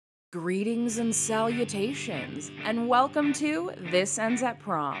Greetings and salutations, and welcome to This Ends at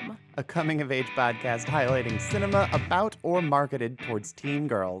Prom. A coming-of-age podcast highlighting cinema about or marketed towards teen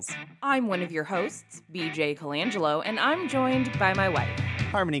girls. I'm one of your hosts, BJ Colangelo, and I'm joined by my wife.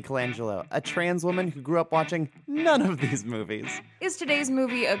 Harmony Colangelo, a trans woman who grew up watching none of these movies. Is today's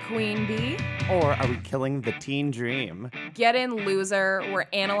movie a queen bee? Or are we killing the teen dream? Get in, loser. We're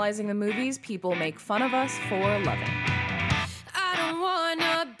analyzing the movies people make fun of us for loving. I don't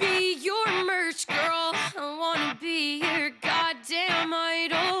wanna be your merch girl. I wanna be your goddamn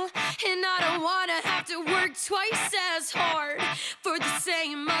idol. And I don't wanna have to work twice as hard for the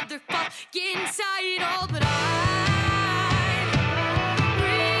same motherfucking title. But I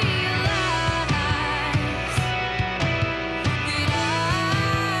realize that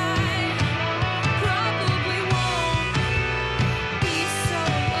I probably won't be so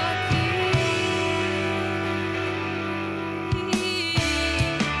lucky.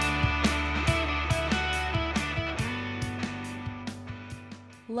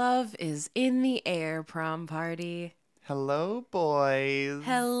 Love is in the air, prom party. Hello, boys.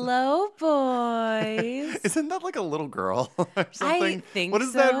 Hello, boys. Isn't that like a little girl or something? I think What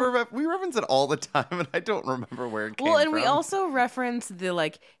is so. that? We reference it all the time, and I don't remember where it came from. Well, and we also reference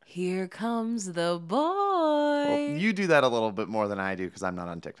the, here comes the boy. Well, you do that a little bit more than I do because I'm not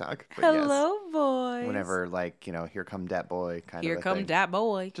on TikTok. But Hello, boys. Yes, whenever, here come dat boy kind Here of a come thing. dat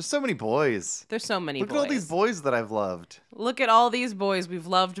boy. Just so many boys. There's so many Look boys. at all these boys that I've loved. Look at all these boys we've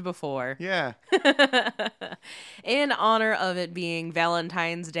loved before. Yeah. In honor of it being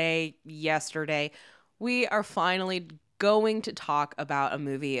Valentine's Day yesterday, we are finally going to talk about a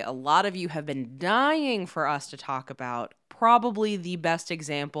movie a lot of you have been dying for us to talk about. Probably the best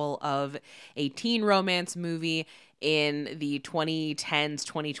example of a teen romance movie in the 2010s,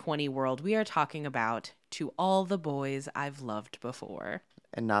 2020 world. We are talking about To All the Boys I've Loved Before.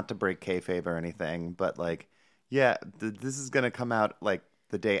 And not to break kayfabe or anything, but this is going to come out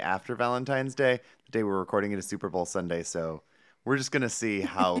the day after Valentine's Day, the day we're recording it is Super Bowl Sunday, so we're just going to see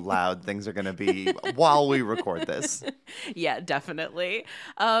how loud things are going to be while we record this. Yeah, definitely.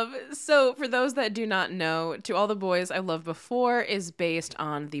 So for those that do not know, To All the Boys I've Loved Before is based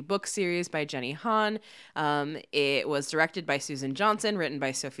on the book series by Jenny Han. It was directed by Susan Johnson, written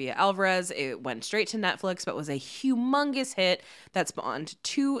by Sofia Alvarez. It went straight to Netflix, but was a humongous hit that spawned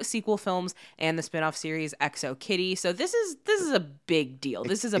 2 sequel films and the spin-off series XO Kitty. So this is a big deal.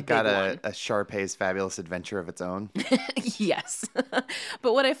 This is a It got big one. a Sharpay's Fabulous Adventure of its own. Yes.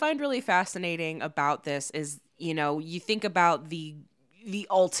 But what I find really fascinating about this is, you think about the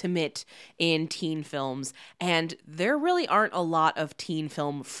ultimate in teen films, and there really aren't a lot of teen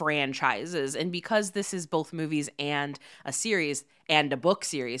film franchises. And because this is both movies and a series and a book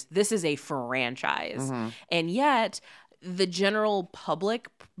series, this is a franchise. Mm-hmm. And yet the general public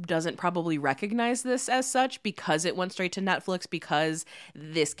doesn't probably recognize this as such because it went straight to Netflix, because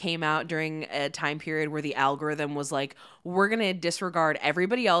this came out during a time period where the algorithm was like, we're going to disregard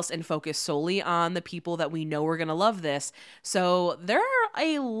everybody else and focus solely on the people that we know are going to love this. So there are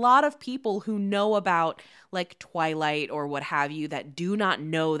a lot of people who know about Twilight or what have you that do not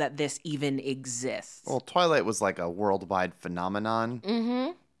know that this even exists. Well, Twilight was like a worldwide phenomenon.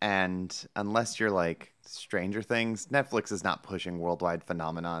 Mm-hmm. And unless you're Stranger Things, Netflix is not pushing worldwide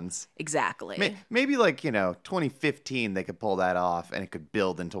phenomenons. Exactly. Maybe 2015 they could pull that off and it could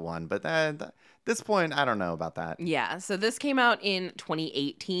build into one. But at this point, I don't know about that. Yeah, so this came out in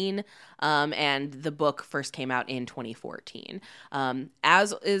 2018, and the book first came out in 2014.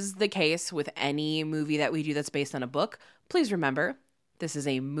 As is the case with any movie that we do that's based on a book, please remember, this is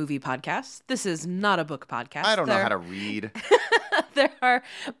a movie podcast. This is not a book podcast. I don't know how to read. There are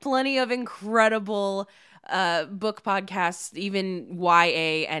plenty of incredible book podcasts, even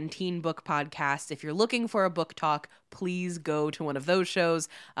YA and teen book podcasts. If you're looking for a book talk, please go to one of those shows.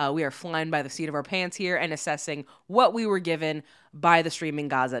 We are flying by the seat of our pants here and assessing what we were given by the streaming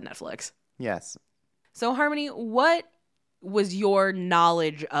gods at Netflix. Yes. So, Harmony, what was your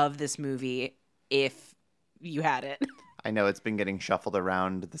knowledge of this movie, if you had it? I know it's been getting shuffled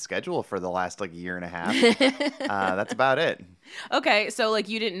around the schedule for the last year and a half. That's about it. Okay, so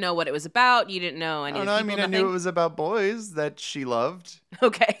you didn't know what it was about. You didn't know any I of don't the know. people. I knew it was about boys that she loved.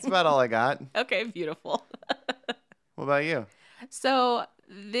 Okay. That's about all I got. Okay, beautiful. What about you? So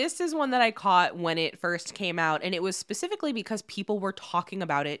this is one that I caught when it first came out, and it was specifically because people were talking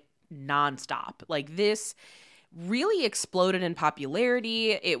about it nonstop. This really exploded in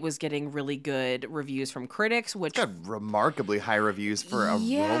popularity. It was getting really good reviews from critics, which Got remarkably high reviews for a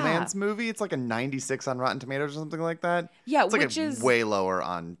Yeah. romance movie. It's like a 96 on Rotten Tomatoes or something like that. Yeah, it's like which is way lower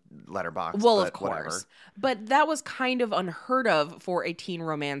on Letterboxd. well, but of course. whatever. But that was kind of unheard of for a teen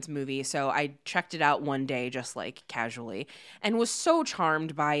romance movie. So I checked it out one day, just like casually, and was so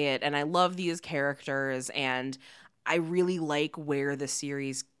charmed by it. And I love these characters, and I really like where the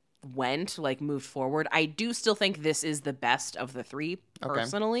series went, like moved forward. I do still think this is the best of the three,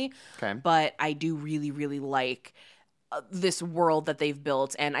 personally. Okay. But I do really, really like this world that they've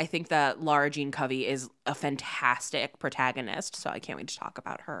built, and I think that Lara Jean Covey is a fantastic protagonist, so I can't wait to talk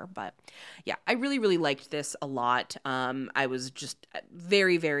about her. But yeah, I really, really liked this a lot. I was just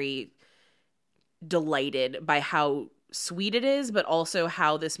very, very delighted by how sweet it is, but also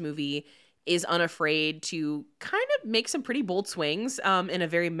how this movie is unafraid to kind of make some pretty bold swings in a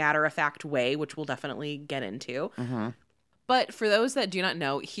very matter-of-fact way, which we'll definitely get into. Mm-hmm. But for those that do not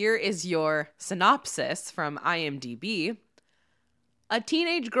know, here is your synopsis from IMDb. A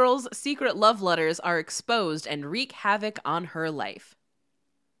teenage girl's secret love letters are exposed and wreak havoc on her life.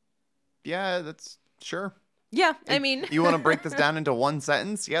 Yeah, that's sure. Yeah, I mean... You want to break this down into one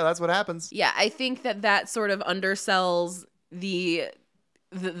sentence? Yeah, that's what happens. Yeah, I think that sort of undersells the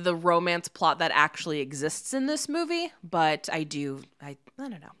romance plot that actually exists in this movie, but I don't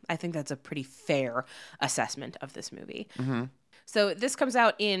know. I think that's a pretty fair assessment of this movie. Mm-hmm. So this comes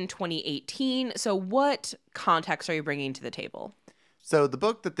out in 2018. So what context are you bringing to the table? So the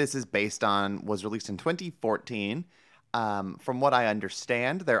book that this is based on was released in 2014. From what I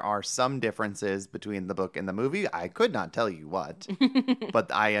understand, there are some differences between the book and the movie. I could not tell you what, but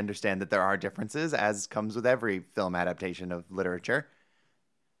I understand that there are differences, as comes with every film adaptation of literature.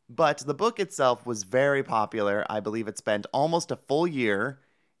 But the book itself was very popular. I believe it spent almost a full year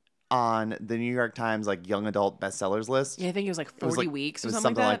on the New York Times like young adult bestsellers list. Yeah, I think it was like 40 weeks or it was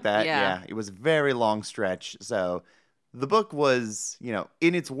something like that. Yeah, it was a very long stretch. So the book was,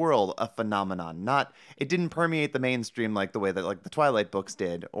 in its world, a phenomenon. It didn't permeate the mainstream like the way that like the Twilight books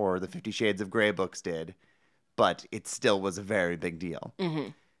did or the 50 Shades of Grey books did, but it still was a very big deal.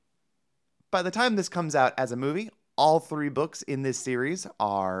 Mm-hmm. By the time this comes out as a movie, all 3 books in this series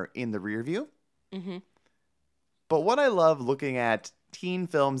are in the rear view. Mm-hmm. But what I love looking at teen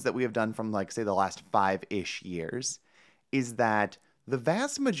films that we have done from, like, say, the last 5-ish years is that the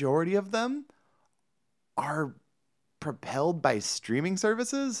vast majority of them are propelled by streaming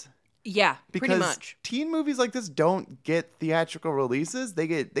services. Yeah, Because pretty much. teen movies like this don't get theatrical releases. They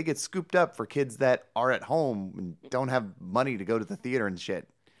get scooped up for kids that are at home and don't have money to go to the theater and shit.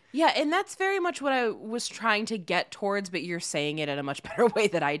 Yeah, and that's very much what I was trying to get towards, but you're saying it in a much better way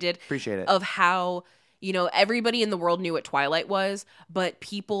than I did. Appreciate it. Of how, everybody in the world knew what Twilight was, but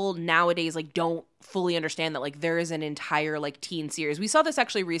people nowadays like don't fully understand that like there is an entire like teen series. We saw this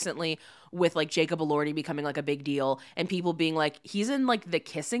actually recently with like Jacob Elordi becoming like a big deal and people being like, he's in like the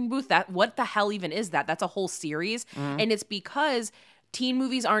kissing booth. What the hell even is that? That's a whole series. Mm-hmm. And it's because teen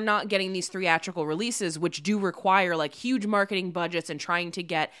movies are not getting these theatrical releases, which do require like huge marketing budgets and trying to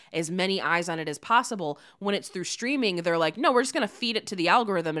get as many eyes on it as possible. When it's through streaming, they're like, no, we're just going to feed it to the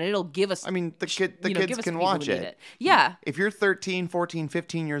algorithm and it'll give us. I mean, the kids give us can people watch who need it. Yeah. If you're 13, 14,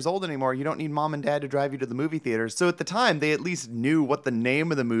 15 years old anymore, you don't need mom and dad to drive you to the movie theaters. So at the time, they at least knew what the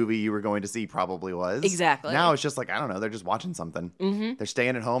name of the movie you were going to see probably was. Exactly. Now it's just like, I don't know, they're just watching something. Mm-hmm. They're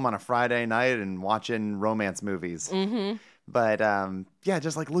staying at home on a Friday night and watching romance movies. Mm-hmm. But yeah,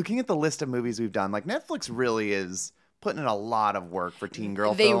 just like looking at the list of movies we've done, like Netflix really is putting in a lot of work for teen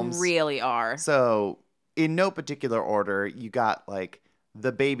girl films. They really are. So in no particular order, you got like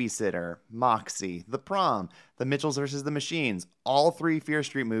The Babysitter, Moxie, The Prom, The Mitchells vs. the Machines, all 3 Fear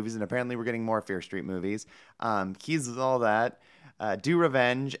Street movies, and apparently we're getting more Fear Street movies. Keys is all that. Do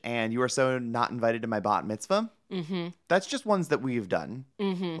Revenge, and You Are So Not Invited to My Bat Mitzvah. Mm-hmm. That's just ones that we've done.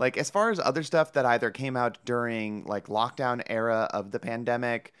 Mm-hmm. Like, as far as other stuff that either came out during, like, lockdown era of the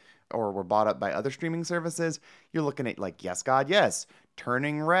pandemic or were bought up by other streaming services, you're looking at, like, Yes, God, Yes,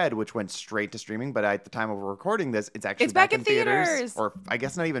 Turning Red, which went straight to streaming, but at the time of recording this, it's actually back in theaters. Or I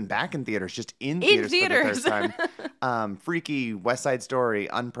guess not even back in theaters, just in theaters for the third time. Freaky, West Side Story,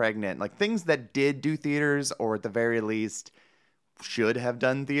 Unpregnant, like, things that did do theaters, or at the very least should have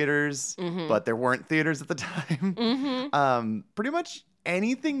done theaters, but there weren't theaters at the time. Mm-hmm. Pretty much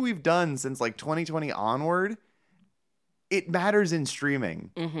anything we've done since like 2020 onward, it matters in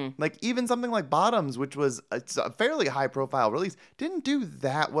streaming. Mm-hmm. Like even something like Bottoms, which was a fairly high profile release, didn't do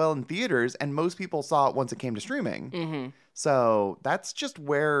that well in theaters, and most people saw it once it came to streaming. Mm-hmm. So that's just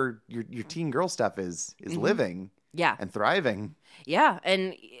where your teen girl stuff is living Yeah. and thriving. Yeah.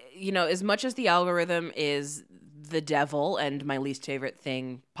 And, as much as the algorithm is the devil and my least favorite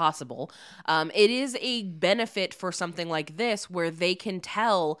thing possible. It is a benefit for something like this where they can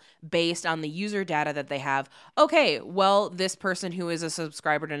tell based on the user data that they have, okay, well, this person who is a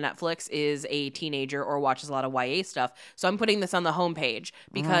subscriber to Netflix is a teenager or watches a lot of YA stuff. So I'm putting this on the homepage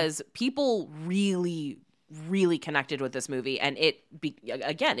because people really connected with this movie, and it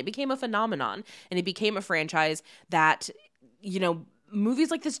became a phenomenon, and it became a franchise that,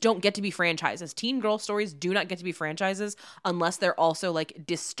 movies like this don't get to be franchises. Teen girl stories do not get to be franchises unless they're also like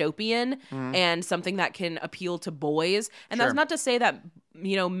dystopian and something that can appeal to boys. And that's not to say that,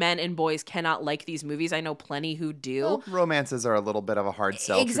 men and boys cannot like these movies. I know plenty who do. Well, romances are a little bit of a hard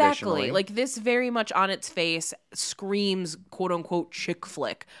sell Exactly. Like this very much on its face screams quote unquote chick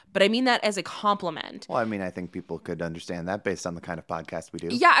flick. But I mean that as a compliment. Well, I mean, I think people could understand that based on the kind of podcast we do.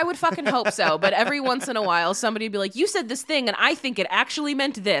 Yeah, I would fucking hope so. But every once in a while, somebody would be like, you said this thing and I think it actually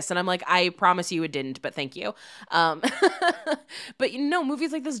meant this. And I'm like, I promise you it didn't, but thank you. But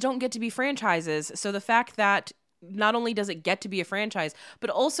movies like this don't get to be franchises. So the fact that not only does it get to be a franchise, but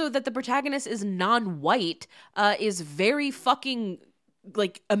also that the protagonist is non-white is very fucking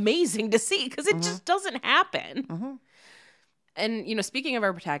like amazing to see because it just doesn't happen. And, speaking of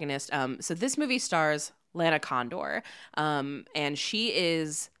our protagonist, so this movie stars Lana Condor, and she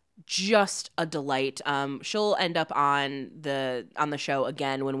is just a delight. She'll end up on the show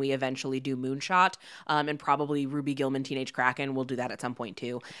again when we eventually do Moonshot, and probably Ruby Gillman Teenage Kraken. We'll do that at some point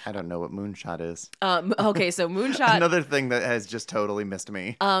too. I don't know what Moonshot is. Okay, so Moonshot. Another thing that has just totally missed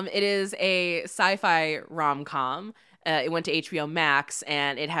me. It is a sci-fi rom-com. It went to HBO Max,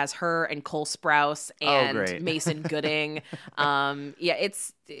 and it has her and Cole Sprouse and Mason Gooding.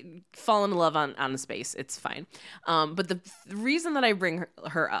 It's fall in love on space. It's fine. But the reason that I bring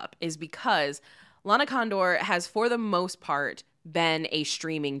her up is because Lana Condor has, for the most part, been a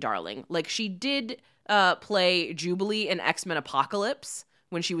streaming darling. Like, she did play Jubilee in X-Men Apocalypse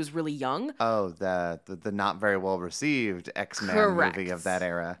when she was really young. Oh, the not very well received X-Men movie of that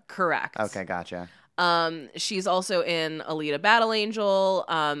era. Correct. Okay, gotcha. She's also in Alita Battle Angel,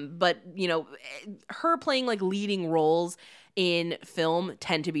 but her playing like leading roles in film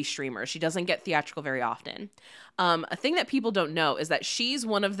tend to be streamers. She doesn't get theatrical very often. A thing that people don't know is that she's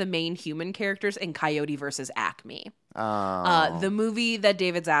one of the main human characters in Coyote vs. Acme. The movie that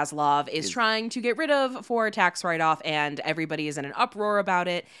David Zaslav is trying to get rid of for a tax write-off, and everybody is in an uproar about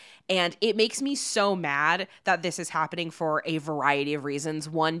it. And it makes me so mad that this is happening for a variety of reasons.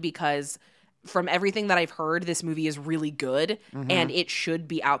 One, because from everything that I've heard, this movie is really good and it should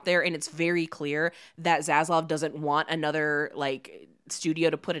be out there. And it's very clear that Zaslav doesn't want another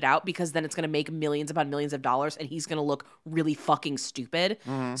studio to put it out because then it's going to make millions upon millions of dollars and he's going to look really fucking stupid.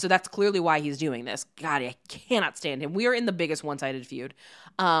 So that's clearly why he's doing this. God, I cannot stand him. We are in the biggest one-sided feud.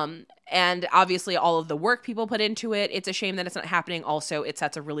 And obviously all of the work people put into it, it's a shame that it's not happening. Also, it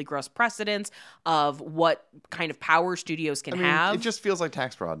sets a really gross precedence of what kind of power studios can have. It just feels like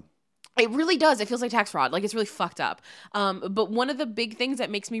tax fraud. It really does. It feels like tax fraud. Like, it's really fucked up. But one of the big things that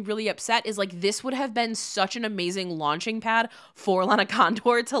makes me really upset is, this would have been such an amazing launching pad for Lana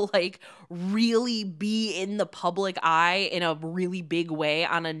Condor to, really be in the public eye in a really big way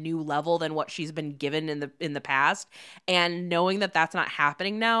on a new level than what she's been given in the past. And knowing that that's not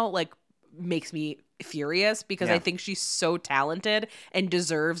happening now, makes me furious because I think she's so talented and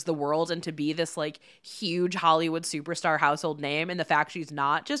deserves the world and to be this huge Hollywood superstar household name, and the fact she's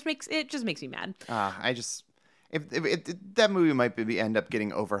not just makes me mad. If that movie might end up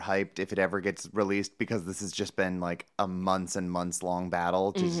getting overhyped if it ever gets released, because this has just been a months and months long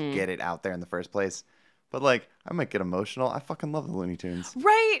battle to just get it out there in the first place. But I might get emotional. I fucking love the Looney Tunes.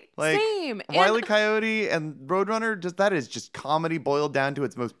 Right. Same. Wile E. Coyote and Roadrunner, that is just comedy boiled down to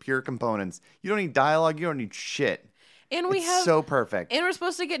its most pure components. You don't need dialogue. You don't need shit. And it's so perfect. And we're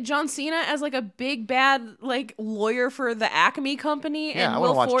supposed to get John Cena as a big bad lawyer for the Acme company. Yeah, and I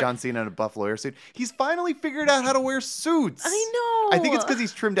want to watch John Cena in a buff lawyer suit. He's finally figured out how to wear suits. I know. I think it's because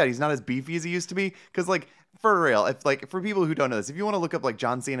he's trimmed out. He's not as beefy as he used to be. Because for real, if for people who don't know this, if you want to look up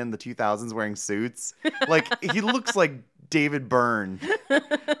John Cena in the 2000s wearing suits, he looks like David Byrne,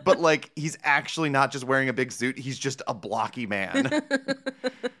 but he's actually not just wearing a big suit. He's just a blocky man.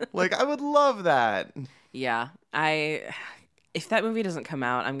 I would love that. Yeah, if that movie doesn't come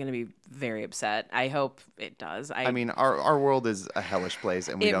out, I'm going to be very upset. I hope it does. I mean, our world is a hellish place,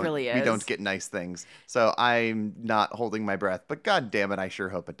 and we don't get nice things. So I'm not holding my breath, but god damn it, I sure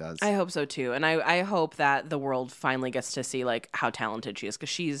hope it does. I hope so too, and I hope that the world finally gets to see how talented she is, because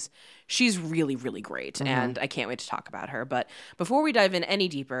she's really, really great, and I can't wait to talk about her. But before we dive in any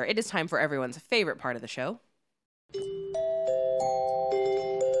deeper, it is time for everyone's favorite part of the show.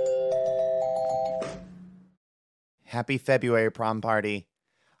 Happy February prom party.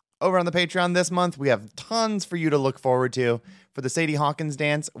 Over on the Patreon this month, we have tons for you to look forward to. For the Sadie Hawkins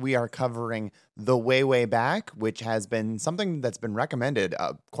dance, we are covering The Way, Way Back, which has been something that's been recommended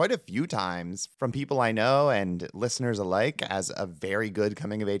quite a few times from people I know and listeners alike as a very good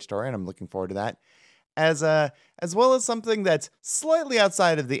coming-of-age story, and I'm looking forward to that. As well as something that's slightly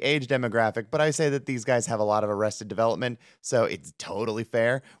outside of the age demographic, but I say that these guys have a lot of Arrested Development, so it's totally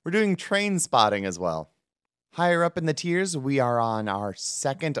fair. We're doing Train Spotting as well. Higher up in the tiers, we are on our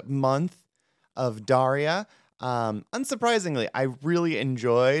second month of Daria. Unsurprisingly, I really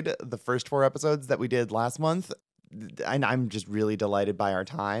enjoyed the first 4 episodes that we did last month, and I'm just really delighted by our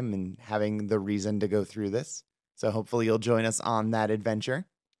time and having the reason to go through this. So hopefully you'll join us on that adventure.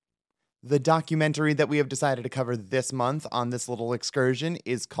 The documentary that we have decided to cover this month on this little excursion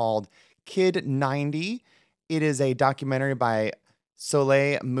is called Kid 90. It is a documentary by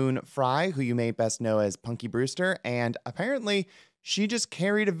Soleil Moon Frye, who you may best know as Punky Brewster, and apparently she just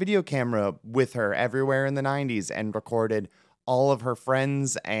carried a video camera with her everywhere in the 90s and recorded all of her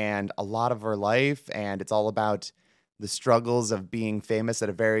friends and a lot of her life, and it's all about the struggles of being famous at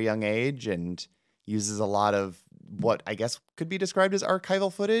a very young age and uses a lot of what I guess could be described as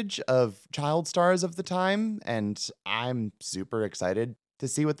archival footage of child stars of the time, and I'm super excited to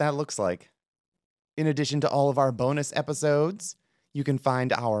see what that looks like. In addition to all of our bonus episodes, you can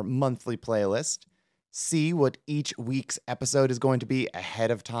find our monthly playlist, see what each week's episode is going to be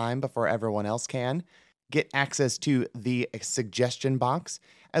ahead of time before everyone else can, get access to the suggestion box,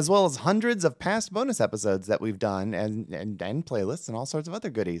 as well as hundreds of past bonus episodes that we've done and playlists and all sorts of other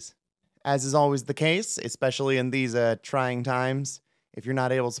goodies. As is always the case, especially in these trying times, if you're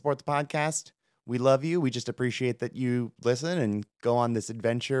not able to support the podcast, we love you. We just appreciate that you listen and go on this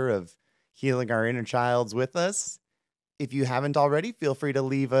adventure of healing our inner childs with us. If you haven't already, feel free to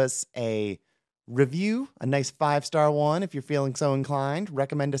leave us a review, a nice 5-star one if you're feeling so inclined.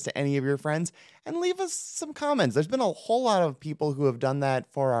 Recommend us to any of your friends and leave us some comments. There's been a whole lot of people who have done that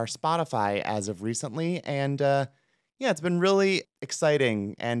for our Spotify as of recently, and yeah, it's been really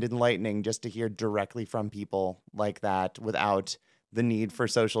exciting and enlightening just to hear directly from people like that without the need for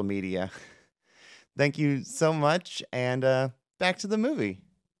social media. Thank you so much, and back to the movie.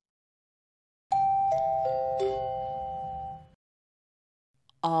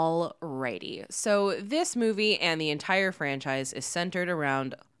 Alrighty. So this movie and the entire franchise is centered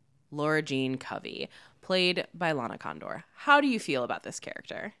around Laura Jean Covey, played by Lana Condor. How do you feel about this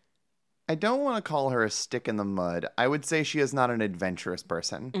character? I don't want to call her a stick in the mud. I would say she is not an adventurous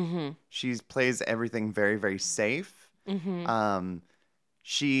person. Mm-hmm. She plays everything very, very safe. Mm-hmm.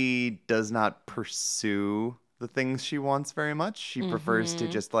 She does not pursue the things she wants very much. She prefers to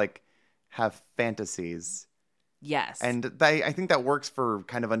just like have fantasies. Yes. And I think that works for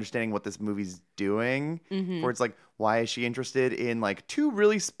kind of understanding what this movie's doing. Mm-hmm. Where it's like, why is she interested in like 2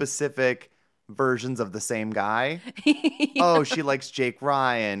 really specific versions of the same guy? Yeah. Oh, she likes Jake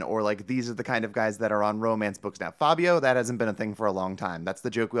Ryan, or like these are the kind of guys that are on romance books now. Fabio, that hasn't been a thing for a long time. That's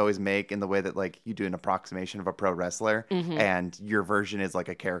the joke we always make in the way that like you do an approximation of a pro wrestler, and your version is like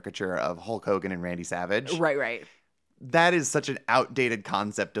a caricature of Hulk Hogan and Randy Savage. Right. That is such an outdated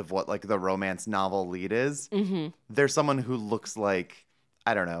concept of what like the romance novel lead is. Mm-hmm. There's someone who looks like,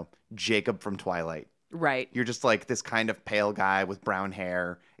 I don't know, Jacob from Twilight. Right. You're just like this kind of pale guy with brown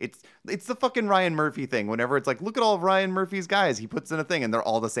hair. It's the fucking Ryan Murphy thing. Whenever it's like, look at all of Ryan Murphy's guys, he puts in a thing and they're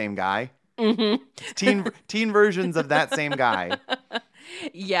all the same guy. Mm-hmm. Teen versions of that same guy.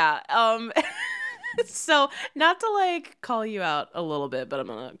 Yeah. So not to like call you out a little bit, but I'm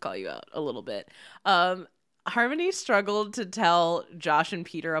gonna call you out a little bit. Harmony struggled to tell Josh and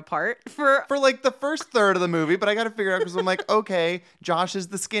Peter apart for like the first third of the movie, but I got to figure out because I'm like, okay, Josh is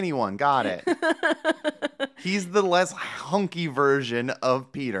the skinny one. Got it. He's the less hunky version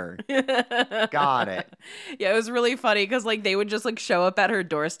of Peter. Got it. Yeah, it was really funny because like they would just like show up at her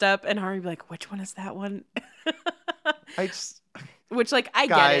doorstep and Harmony would be like, which one is that one? Which like I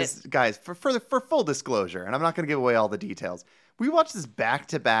get it. Guys, for full disclosure, and I'm not going to give away all the details. We watched this back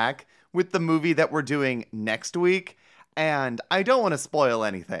to back with the movie that we're doing next week, and I don't want to spoil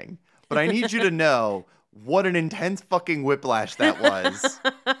anything, but I need you to know what an intense fucking whiplash that was.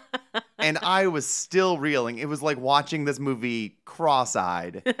 And I was still reeling. It was like watching this movie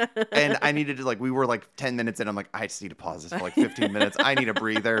cross-eyed. And I needed to, like, we were like 10 minutes in. I'm like, I just need to pause this for like 15 minutes. I need a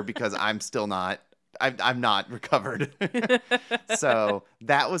breather because I'm still not. I'm not recovered. So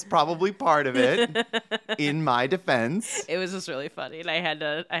that was probably part of it in my defense. It was just really funny. And I had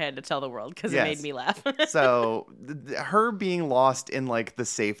to tell the world because Yes. it made me laugh. So her being lost in like the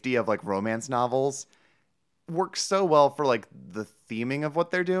safety of like romance novels works so well for like the theming of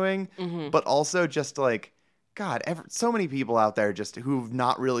what they're doing, but also just like God, so many people out there just who've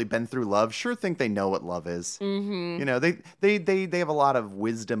not really been through love sure think they know what love is. Mm-hmm. You know, they have a lot of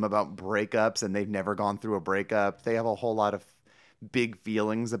wisdom about breakups, and they've never gone through a breakup. They have a whole lot of big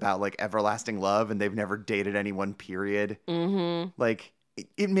feelings about like everlasting love, and they've never dated anyone, period. Mm-hmm. Like,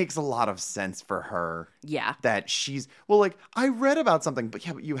 it makes a lot of sense for her Yeah. that she's, well, like, I read about something, but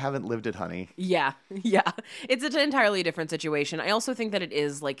yeah, but you haven't lived it, honey. Yeah. Yeah. It's an entirely different situation. I also think that it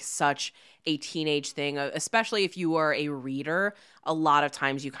is like such a teenage thing, especially if you are a reader. A lot of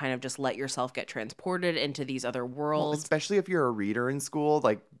times you kind of just let yourself get transported into these other Well, worlds. especially if you're a reader in school,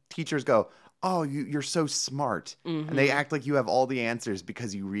 like, teachers go, oh, you're so smart. And they act like you have all the answers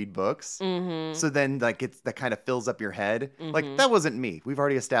because you read books. Mm-hmm. So then, like, that kind of fills up your head. Like, that wasn't me. We've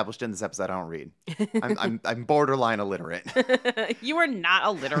already established in this episode I don't read. I'm borderline illiterate. You are not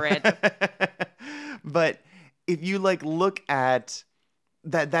illiterate. But if you like look at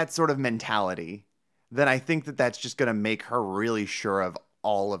that sort of mentality, then I think that's just gonna make her really sure of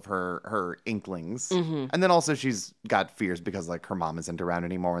all of her inklings. Mm-hmm. And then also she's got fears because like her mom isn't around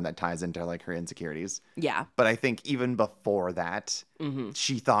anymore, and that ties into like her insecurities. Yeah. But I think even before that, Mm-hmm.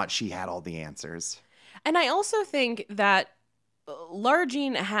 she thought she had all the answers. And I also think that Lara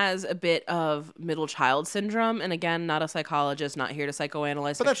Jean has a bit of middle child syndrome. And again, not a psychologist, not here to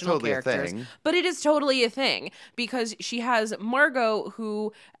psychoanalyze But that's fictional totally a characters. thing. But it is totally a thing because she has Margot,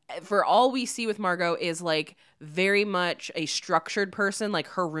 who, for all we see with Margot, is like very much a structured person. Like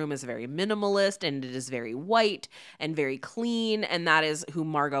her room is very minimalist and it is very white and very clean. And that is who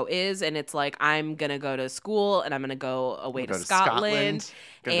Margot is. And it's like, I'm going to go to school and I'm going to go away Go to to Scotland.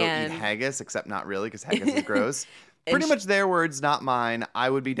 Gonna go and eat haggis, except not really, because haggis is gross. And Pretty much their words, not mine. I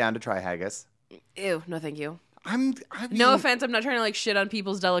would be down to try haggis. Ew, no thank you. I've No eaten- offense, I'm not trying to like shit on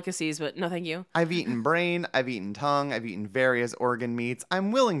people's delicacies, but no thank you. I've eaten brain, I've eaten tongue, I've eaten various organ meats.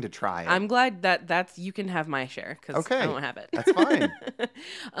 I'm willing to try it. I'm glad that's you can have my share because Okay. I won't have it. That's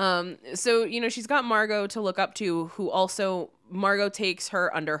fine. So she's got Margot to look up to, who also Margot takes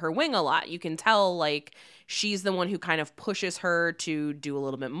her under her wing a lot. You can tell like she's the one who kind of pushes her to do a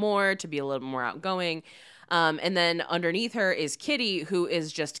little bit more, to be a little more outgoing. And then underneath her is Kitty, who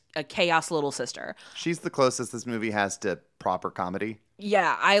is just a chaos little sister. She's the closest this movie has to proper comedy.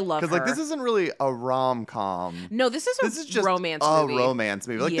 Yeah, I love her. Because like this isn't really a rom-com. No, this is This is just romance a movie. romance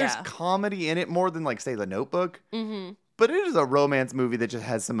movie. Like Yeah. there's comedy in it more than like say The Notebook. Mm-hmm. But it is a romance movie that just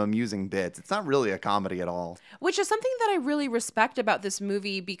has some amusing bits. It's not really a comedy at all. Which is something that I really respect about this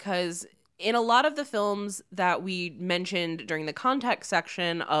movie, because in a lot of the films that we mentioned during the context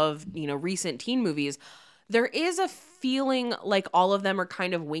section of, recent teen movies, there is a feeling like all of them are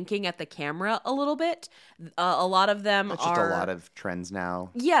kind of winking at the camera a little bit. A lot of them That's are... just a lot of trends now.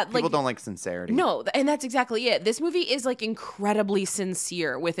 Yeah, People like... don't like sincerity. No, and that's exactly it. This movie is like incredibly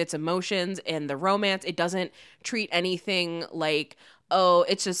sincere with its emotions and the romance. It doesn't treat anything like, oh,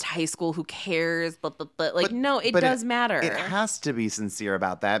 it's just high school, who cares? But no, it But does matter. It has to be sincere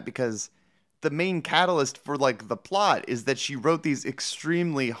about that because the main catalyst for like the plot is that she wrote these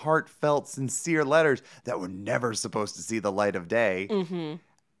extremely heartfelt, sincere letters that were never supposed to see the light of day. Mm-hmm.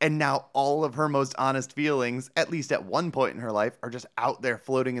 And now all of her most honest feelings, at least at one point in her life, are just out there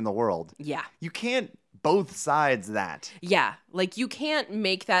floating in the world. Yeah. You can't both sides that. Yeah, like you can't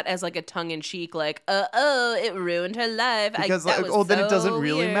make that as like a tongue-in-cheek, like, it ruined her life. Because that like, was then it doesn't so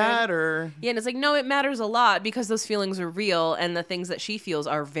really weird. matter. Yeah, and it's like, no, it matters a lot because those feelings are real, and the things that she feels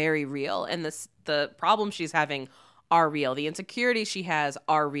are very real, and the problems she's having are real. The insecurities she has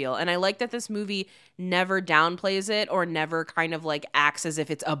are real. And I like that this movie never downplays it or never kind of like acts as if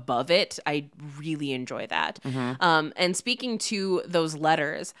it's above it. I really enjoy that. Mm-hmm. And speaking to those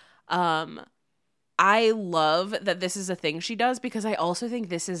letters, I love that this is a thing she does because I also think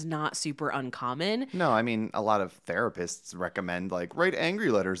this is not super uncommon. No, I mean, a lot of therapists recommend like write angry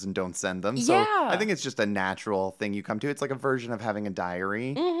letters and don't send them. So Yeah. I think it's just a natural thing you come to. It's like a version of having a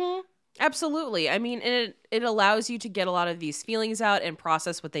diary. Mm-hmm. Absolutely. I mean, it allows you to get a lot of these feelings out and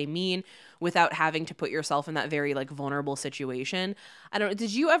process what they mean without having to put yourself in that very like vulnerable situation. I don't know.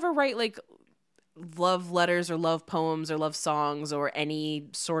 Did you ever write like love letters or love poems or love songs or any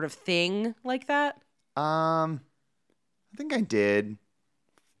sort of thing like that? I think I did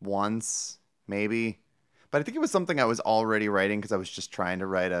once, maybe. But I think it was something I was already writing because I was just trying to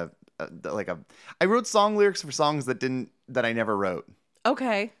write I wrote song lyrics for songs that I never wrote.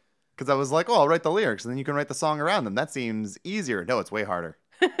 Okay. Because I was like, oh, I'll write the lyrics and then you can write the song around them. That seems easier. No, it's way harder.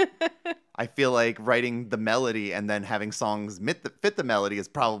 I feel like writing the melody and then having songs fit the melody is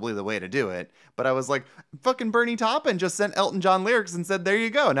probably the way to do it. But I was like, fucking Bernie Taupin just sent Elton John lyrics and said, there you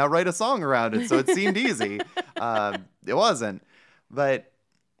go. Now write a song around it. So it seemed easy. It wasn't. But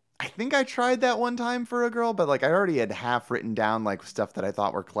I think I tried that one time for a girl, but like I already had half written down like stuff that I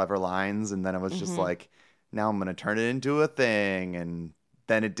thought were clever lines, and then it was just like, now I'm gonna turn it into a thing, and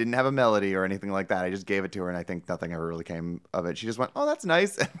then it didn't have a melody or anything like that. I just gave it to her, and I think nothing ever really came of it. She just went, "Oh, that's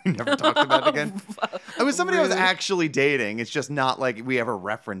nice," and we never talked about it again. It was somebody I was Rude. actually dating. It's just not like we ever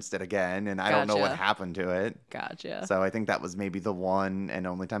referenced it again, and I don't know what Gotcha. happened to it. Gotcha. So I think that was maybe the one and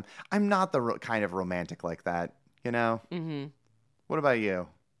only time. I'm not the kind of romantic like that, you know? Mm-hmm. What about you?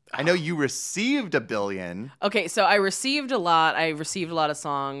 I know you received $1 billion. Okay, so I received a lot. I received a lot of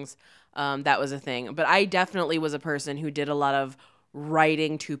songs. That was a thing. But I definitely was a person who did a lot of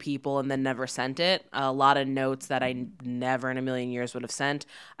writing to people and then never sent it. A lot of notes that I never in a million years would have sent.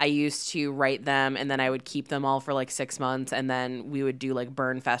 I used to write them and then I would keep them all for like 6 months, and then we would do like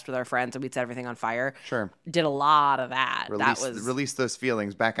Burn Fest with our friends and we'd set everything on fire. Sure. Did a lot of that. Release those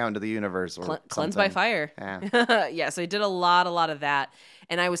feelings back out into the universe. Or Cleanse by something. fire. Yeah. Yeah, so I did a lot of that.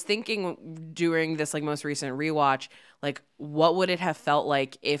 And I was thinking during this like most recent rewatch, like what would it have felt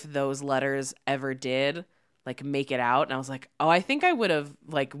like if those letters ever did like make it out? And I was like, oh, I think I would have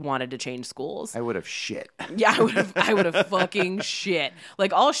like wanted to change schools. I would have shit. Yeah, I would have fucking shit.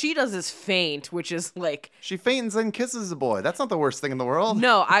 Like all she does is faint, which is like, She faints and kisses a boy. That's not the worst thing in the world.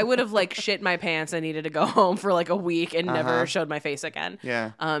 no, I would have like shit my pants and needed to go home for like a week and never Uh-huh. showed my face again.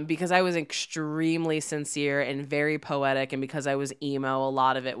 Yeah. Because I was extremely sincere and very poetic, and because I was emo, a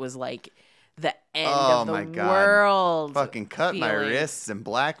lot of it was like the end Oh of the my God. world. Fucking cut my feeling. wrists and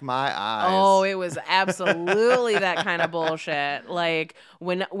black my eyes. Oh, it was absolutely that kind of bullshit. Like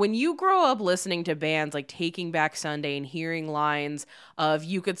when you grow up listening to bands like Taking Back Sunday and hearing lines of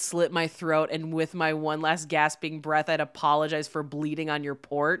 "You could slit my throat and with my one last gasping breath I'd apologize for bleeding on your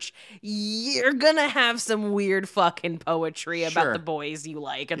porch," you're gonna have some weird fucking poetry about Sure. the boys you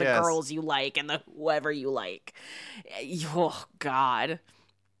like and the Yes. girls you like and the whoever you like. Oh God.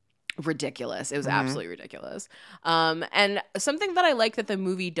 Ridiculous. It was absolutely ridiculous. And something that I like that the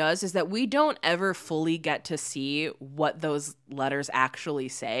movie does is that we don't ever fully get to see what those letters actually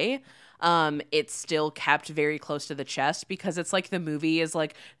say. It's still kept very close to the chest because it's like the movie is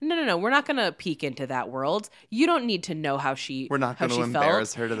like, no, we're not gonna peek into that world. You don't need to know how she We're not how going to she felt.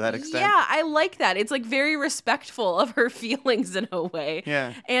 embarrass her to that extent. Yeah, I like that. It's like very respectful of her feelings in a way.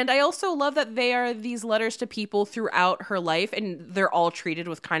 Yeah. And I also love that they are these letters to people throughout her life, and they're all treated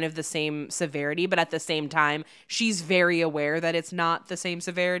with kind of the same severity, but at the same time, she's very aware that it's not the same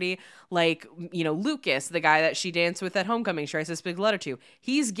severity. Like, you know, Lucas, the guy that she danced with at homecoming, she writes this big letter to.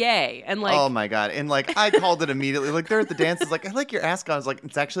 He's gay. And like, Oh my God. And like, I called it immediately. Like, they're at the dance. It's like, I like your ascot. It's like,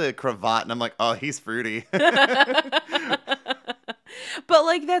 it's actually a cravat. And I'm like, oh, he's fruity. but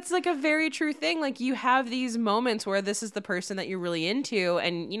like that's like a very true thing. Like you have these moments where this is the person that you're really into,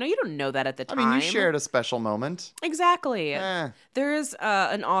 and you know you don't know that at the I time. mean, you shared a special moment. Exactly. Eh. There's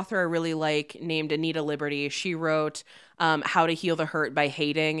an author I really like named Anita Liberty. She wrote How to Heal the Hurt by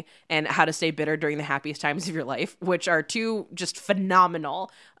Hating and How to Stay Bitter During the Happiest Times of Your Life, which are two just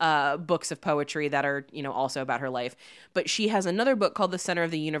phenomenal books of poetry that are, you know, also about her life. But she has another book called The Center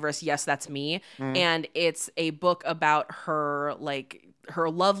of the Universe, Yes, That's Me. And it's a book about her, like, her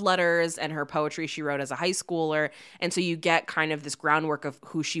love letters and her poetry she wrote as a high schooler. And so you get kind of this groundwork of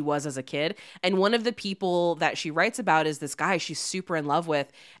who she was as a kid. And one of the people that she writes about is this guy she's super in love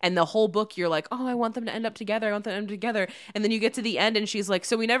with. And the whole book, you're like, oh, I want them to end up together. I want them to end up together. And then you get to the end and she's like,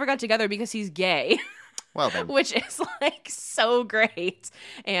 so we never got together because he's gay. Well, then. Which is like so great.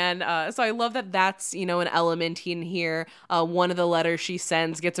 And so I love that that's, you know, an element in here. One of the letters she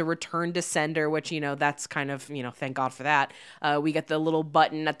sends gets a return to sender, which, you know, that's kind of, you know, thank God for that. We get the little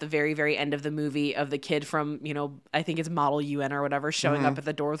button at the very, very end of the movie of the kid from, you know, I think it's Model UN or whatever, showing up at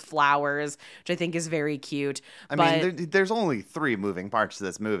the door with flowers, which I think is very cute. I mean, there's only 3 moving parts to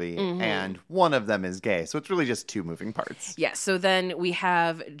this movie, and one of them is gay. So it's really just 2 moving parts. Yes. So then we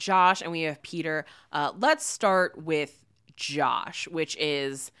have Josh and we have Peter. Let's start with Josh, which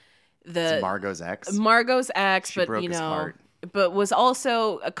is It's Margot's ex. Margot's ex, She but broke you his know, heart. but was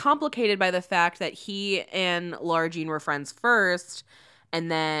also complicated by the fact that he and Lara Jean were friends first, and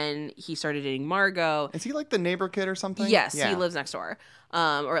then he started dating Margot. Is he like the neighbor kid or something? Yes, Yeah. he lives next door,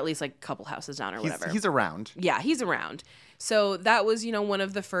 or at least like a couple houses down or whatever. He's around. Yeah, he's around. So that was, you know, one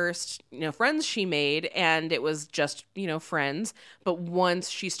of the first, you know, friends she made, and it was just, you know, friends. But once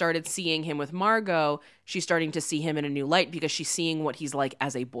she started seeing him with Margot, she's starting to see him in a new light because she's seeing what he's like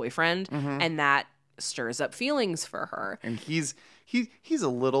as a boyfriend, and that stirs up feelings for her. And he's he's a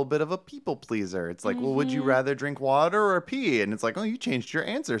little bit of a people pleaser. It's like, well, would you rather drink water or pee? And it's like, oh, you changed your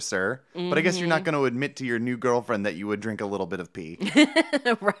answer, sir. But I guess you're not going to admit to your new girlfriend that you would drink a little bit of pee.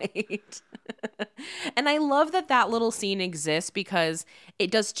 Right. And I love that little scene exists because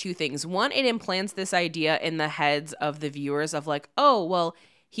it does two things. One, it implants this idea in the heads of the viewers of like, oh, well,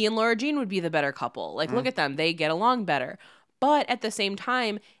 he and Laura Jean would be the better couple. Like, look at them. They get along better. But at the same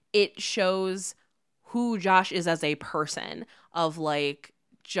time, it shows who Josh is as a person, of like,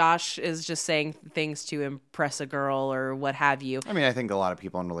 Josh is just saying things to impress a girl or what have you. I mean, I think a lot of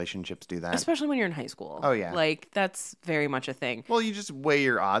people in relationships do that. Especially when you're in high school. Oh, yeah. Like, that's very much a thing. Well, you just weigh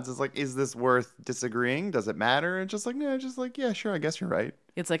your odds. It's like, is this worth disagreeing? Does it matter? And just like, no, just like, yeah, sure, I guess you're right.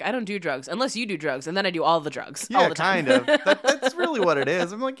 It's like, I don't do drugs unless you do drugs, and then I do all the drugs. Yeah, all the time. kind of. That's really what it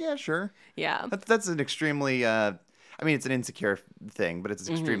is. I'm like, yeah, sure. Yeah. That's an extremely, I mean, it's an insecure thing, but it's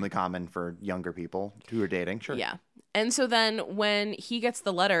extremely common for younger people who are dating. Sure. Yeah. And so then when he gets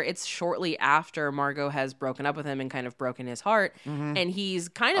the letter, it's shortly after Margot has broken up with him and kind of broken his heart. And he's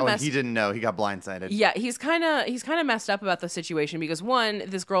kind of Oh, and messed. he didn't know. He got blindsided. Yeah, he's kind of messed up about the situation because one,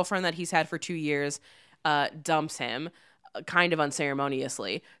 this girlfriend that he's had for 2 years dumps him kind of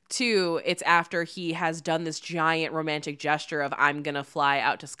unceremoniously. Two, it's after he has done this giant romantic gesture of I'm gonna fly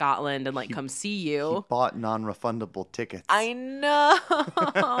out to Scotland and like come see you. He bought non-refundable tickets. I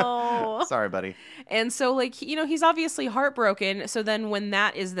know. Sorry, buddy. And so, like, you know, he's obviously heartbroken. So then when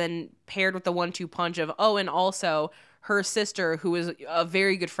that is then paired with the 1-2 punch of, oh, and also her sister, who is a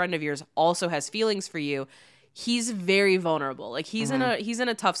very good friend of yours, also has feelings for you, he's very vulnerable. Like, he's in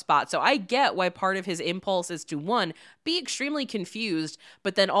a tough spot. So I get why part of his impulse is to, one, be extremely confused,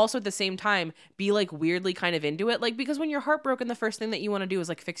 but then also at the same time be like weirdly kind of into it. Like, because when you're heartbroken, the first thing that you want to do is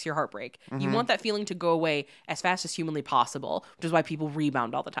like fix your heartbreak. You want that feeling to go away as fast as humanly possible, which is why people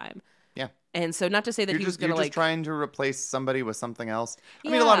rebound all the time. Yeah. And so, not to say that he was going to like trying to replace somebody with something else. I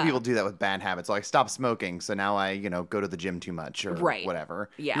mean, a lot of Yeah. people do that with bad habits. Like, stop smoking, so now I, go to the gym too much or Right. whatever.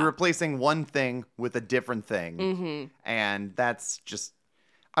 Yeah. You're replacing one thing with a different thing, and that's just,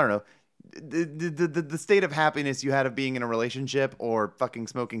 I don't know. The state of happiness you had of being in a relationship or fucking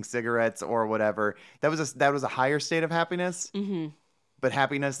smoking cigarettes or whatever, that was a higher state of happiness. But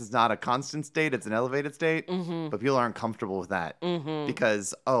happiness is not a constant state; it's an elevated state. But people aren't comfortable with that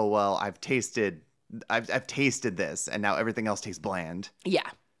because, oh well, I've tasted this, and now everything else tastes bland. Yeah.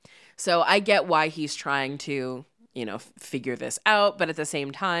 So I get why he's trying to, figure this out. But at the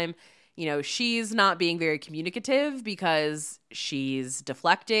same time, she's not being very communicative because she's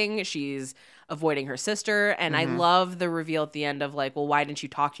deflecting. She's avoiding her sister. And I love the reveal at the end of like, well, why didn't you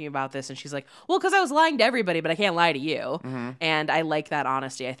talk to me about this? And she's like, well, because I was lying to everybody, but I can't lie to you. And I like that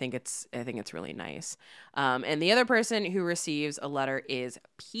honesty. I think it's really nice. And the other person who receives a letter is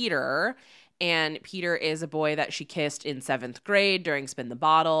Peter. And Peter is a boy that she kissed in 7th grade during Spin the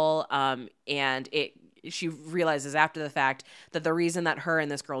Bottle. And she realizes after the fact that the reason that her and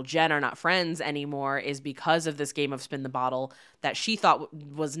this girl Jen are not friends anymore is because of this game of Spin the Bottle that she thought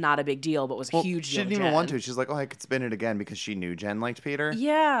was not a big deal, but was a huge She deal. didn't even want to. She's like, oh, I could spin it again because she knew Jen liked Peter.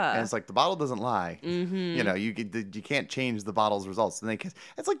 Yeah. And it's like, the bottle doesn't lie. You can't change the bottle's results. And they kiss.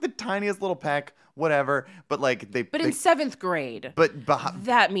 It's like the tiniest little peck, whatever. But like But in 7th grade,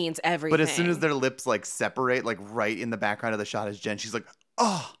 that means everything. But as soon as their lips like separate, like right in the background of the shot is Jen, she's like,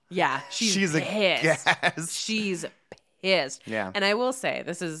 oh. Yeah, she's pissed. Aghast. She's pissed. Yeah. And I will say,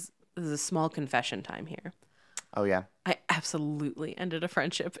 this is a small confession time here. Oh, yeah. I absolutely ended a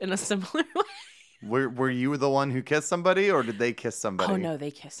friendship in a similar way. Were you the one who kissed somebody, or did they kiss somebody? Oh, no, they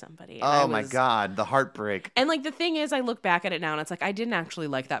kissed somebody. And Oh, my God. The heartbreak. And, like, the thing is, I look back at it now, and it's like, I didn't actually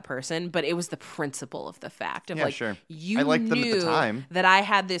like that person, but it was the principle of the fact of, Yeah, like, sure. you I liked them at the knew time. that I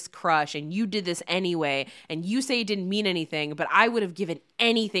had this crush, and you did this anyway, and you say it didn't mean anything, but I would have given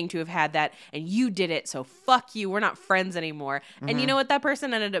anything to have had that, and you did it, so fuck you. We're not friends anymore. And you know what? That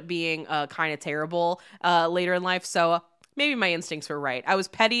person ended up being kind of terrible later in life, so maybe my instincts were right. I was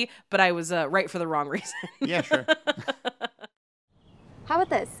petty, but I was right for the wrong reason. Yeah, sure. How about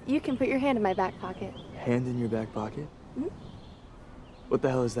this? You can put your hand in my back pocket. Hand in your back pocket? What the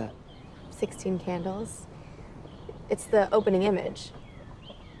hell is that? 16 candles. It's the opening image.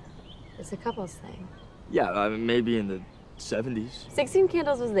 It's a couples thing. Yeah, maybe in the 70s. 16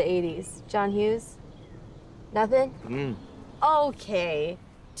 candles was the 80s. John Hughes? Nothing? Okay.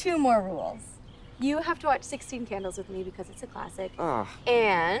 2 more rules. You have to watch 16 Candles with me because it's a classic.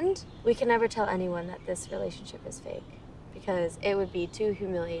 And we can never tell anyone that this relationship is fake because it would be too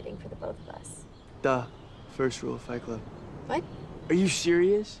humiliating for the both of us. Duh. First rule of Fight Club. What? Are you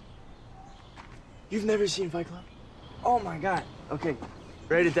serious? You've never seen Fight Club? Oh my God. Okay,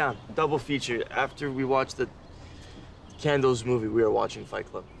 write it down. Double feature. After we watch the Candles movie. We were watching Fight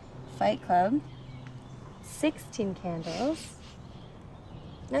Club. Fight Club. 16 candles.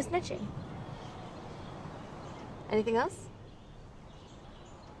 No snitching. Anything else?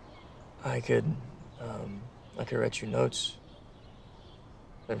 I could write you notes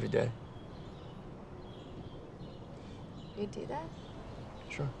every day. You do that?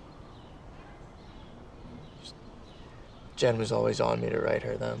 Sure. Jen was always on me to write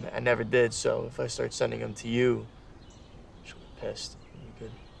her them. I never did, so if I start sending them to you, she'll be pissed. You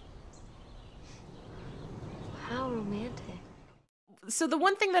good? How romantic. So the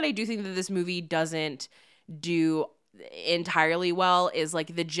one thing that I do think that this movie doesn't do entirely well is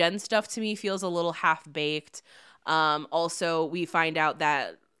like the Jen stuff to me feels a little half-baked. Also, we find out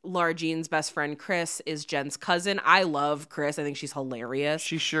that Lara Jean's best friend Chris is Jen's cousin. I love Chris. I think she's hilarious.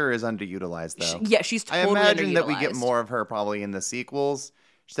 She sure is underutilized, though. She's totally I imagine that we get underutilized. more of her probably in the sequels.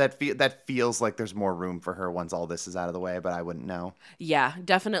 That feels like there's more room for her once all this is out of the way, but I wouldn't know. Yeah,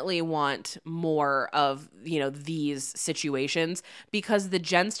 definitely want more of, these situations because the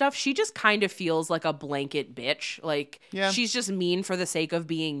Jen stuff, she just kind of feels like a blanket bitch. Like, she's just mean for the sake of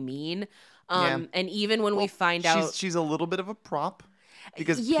being mean. And even when we find out... She's a little bit of a prop.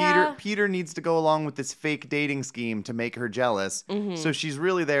 Because Yeah. Peter needs to go along with this fake dating scheme to make her jealous. Mm-hmm. So she's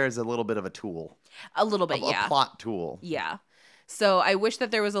really there as a little bit of a tool. A little bit, A plot tool. Yeah. So I wish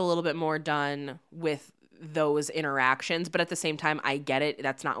that there was a little bit more done with those interactions, but at the same time, I get it.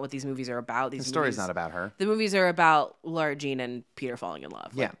 That's not what these movies are about. The story's not about her. The movies are about Lara Jean and Peter falling in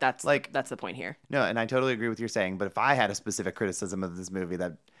love. Yeah, that's the point here. No, and I totally agree with you saying, but if I had a specific criticism of this movie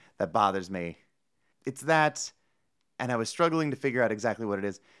that bothers me, it's that, and I was struggling to figure out exactly what it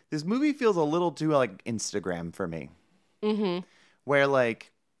is. This movie feels a little too like Instagram for me. Mm-hmm. Where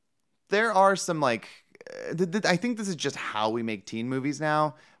like there are some like I think this is just how we make teen movies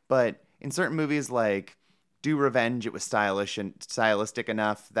now, but in certain movies like Do Revenge, it was stylish and stylistic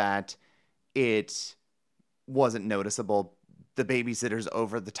enough that it wasn't noticeable. The Babysitter's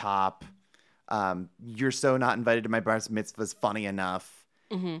over the top. You're So Not Invited to My Bar Mitzvah's funny enough.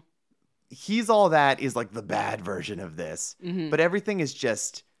 Mm-hmm. He's All That is like the bad version of this, Mm-hmm. but everything is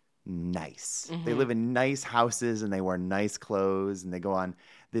just nice. Mm-hmm. They live in nice houses and they wear nice clothes and they go on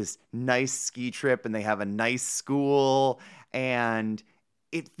this nice ski trip and they have a nice school and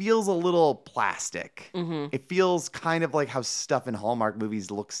it feels a little plastic. Mm-hmm. It feels kind of like how stuff in Hallmark movies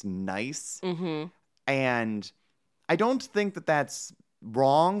looks nice. Mm-hmm. And I don't think that that's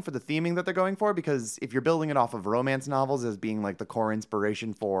wrong for the theming that they're going for, because if you're building it off of romance novels as being like the core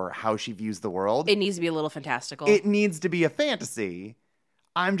inspiration for how she views the world, It needs to be a little fantastical. it needs to be a fantasy.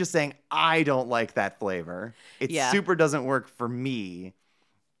 I'm just saying I don't like that flavor. It super doesn't work for me,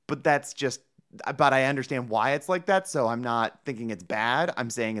 but but I understand why it's like that, so I'm not thinking it's bad. I'm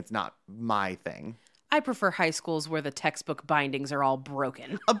saying it's not my thing. I prefer high schools where the textbook bindings are all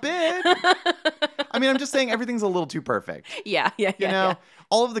broken. A bit. I mean, I'm just saying everything's a little too perfect. Yeah. You know,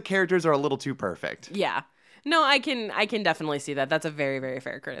 all of the characters are a little too perfect. Yeah. No, I can definitely see that. That's a very, very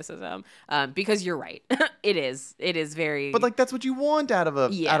fair criticism. Because you're right. It is very. But like that's what you want out of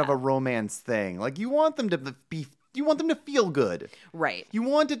a romance thing. Like you want them to feel good. Right. You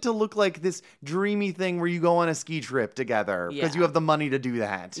want it to look like this dreamy thing where you go on a ski trip together because you have the money to do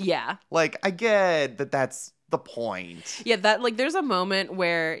that. Yeah. Like I get that that's the point. Yeah, that like there's a moment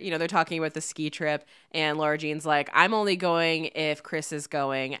where, they're talking about the ski trip and Lara Jean's like, I'm only going if Chris is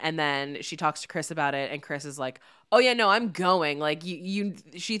going. And then she talks to Chris about it and Chris is like, oh yeah, no, I'm going. Like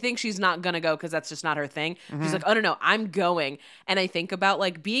she thinks she's not gonna go because that's just not her thing. Mm-hmm. She's like, oh no, I'm going. And I think about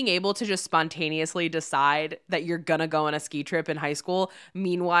like being able to just spontaneously decide that you're gonna go on a ski trip in high school.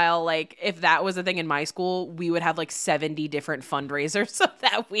 Meanwhile, like if that was a thing in my school, we would have like 70 different fundraisers so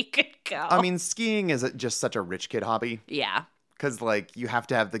that we could go. I mean, skiing is just such a rich kid hobby. Yeah. Because, like, you have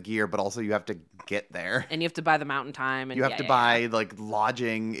to have the gear, but also you have to get there. And you have to buy the mountain time. And you have to buy, like,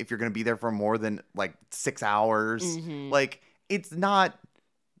 lodging if you're going to be there for more than, like, 6 hours. Mm-hmm. Like, it's not,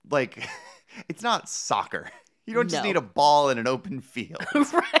 like, it's not soccer. You don't just No. need a ball in an open field.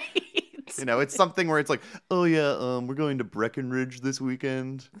 Right. It's something where it's like, oh, yeah, we're going to Breckenridge this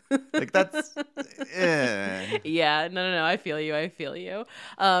weekend. Like, that's, Yeah, no, I feel you.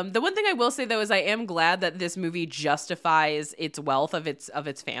 The one thing I will say though is I am glad that this movie justifies its wealth of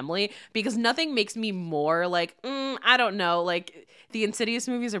its family, because nothing makes me more like I don't know, like the Insidious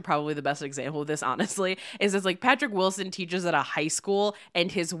movies are probably the best example of this, honestly. Is it's like Patrick Wilson teaches at a high school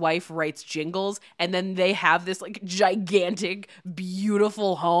and his wife writes jingles and then they have this like gigantic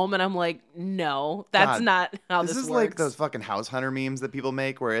beautiful home and I'm like, no, that's God, not how this is works. like those fucking House Hunter memes that people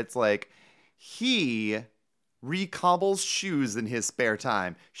make where it's like, he recobbles shoes in his spare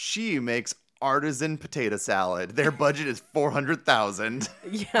time. She makes artisan potato salad. Their budget is $400,000.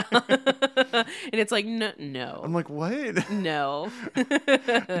 Yeah. And it's like, no. I'm like, what? No.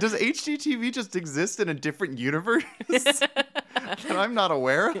 Does HGTV just exist in a different universe that I'm not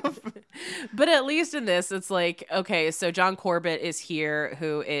aware of? But at least in this, it's like, okay, so John Corbett is here,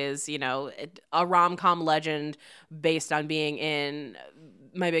 who is, you know, a rom-com legend based on being in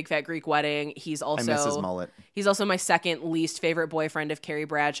My Big Fat Greek Wedding. He's also I miss his mullet. He's also my second least favorite boyfriend of Carrie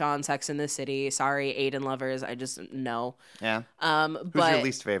Bradshaw on Sex and the City. Sorry, Aiden lovers. I just no. Yeah. But Who's your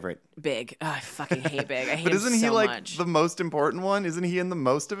least favorite? Big. Oh, I fucking hate Big. I hate But him isn't he so like much. the most important one? Isn't he in the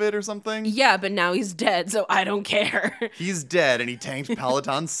most of it or something? Yeah, but now he's dead, so I don't care. He's dead and he tanked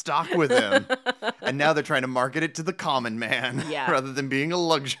Peloton stock with him. And now they're trying to market it to the common man rather than being a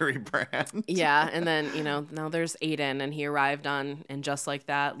luxury brand. Yeah, and then, you know, now there's Aiden, and he arrived on, and just like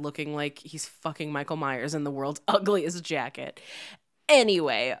that, looking like he's fucking Michael Myers in the world's ugliest jacket.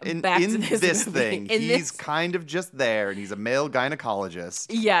 Anyway, back to this movie. Thing, he's kind of just there, and he's a male gynecologist.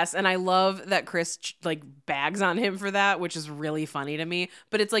 Yes, and I love that Chris like bags on him for that, which is really funny to me.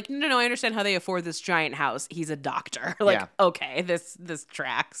 But it's like, no, I understand how they afford this giant house. He's a doctor. Like, okay, this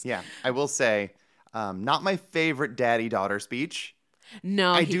tracks. Yeah, I will say, not my favorite daddy-daughter speech.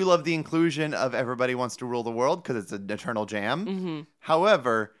 No, I do love the inclusion of everybody wants to rule the world because it's an eternal jam. Mm-hmm.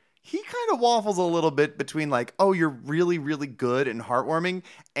 However, he kind of waffles a little bit between like, oh, you're really, really good and heartwarming,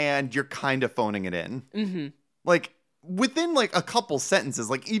 and you're kind of phoning it in. Mm-hmm. Like, within like a couple sentences,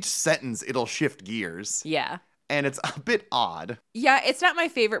 like each sentence, it'll shift gears. Yeah. And it's a bit odd. Yeah, it's not my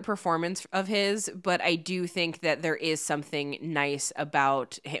favorite performance of his, but I do think that there is something nice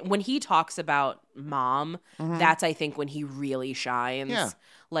about him. When he talks about mom, that's, I think, when he really shines. Yeah.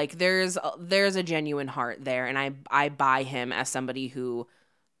 Like, there's a genuine heart there, and I buy him as somebody who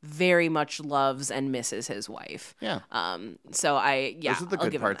very much loves and misses his wife. Yeah. So Those are the I'll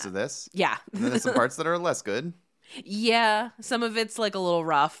good give him parts that. of this. Yeah. And then there's some parts that are less good. Yeah, some of it's like a little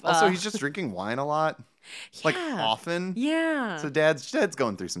rough. Also, he's just drinking wine a lot. Like, often. Yeah. So dad's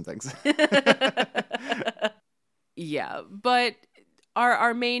going through some things. Yeah, but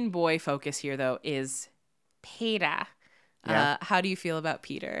our main boy focus here, though, is Peter. Yeah. How do you feel about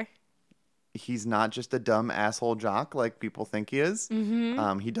Peter? He's not just a dumb asshole jock like people think he is.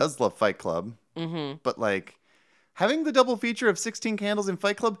 Mm-hmm. He does love Fight Club. Mm-hmm. But, like, having the double feature of 16 Candles in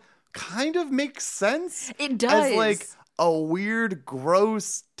Fight Club kind of makes sense. It does. As, like, a weird,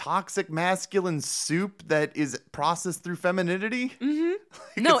 gross, toxic masculine soup that is processed through femininity. Mm-hmm.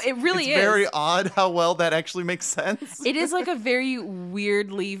 Like, No, it really it's is. very odd how well that actually makes sense. It is like a very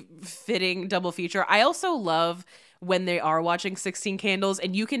weirdly fitting double feature. I also love when they are watching 16 Candles,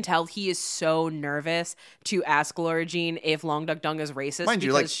 and you can tell he is so nervous to ask Laura Jean if Long Duck Dung is racist. Mind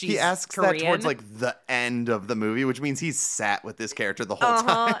you, like, she's he asks Korean. that towards, like, the end of the movie, which means he's sat with this character the whole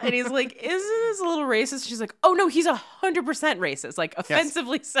time. And he's like, isn't this a little racist? She's like, oh no, he's 100% racist, like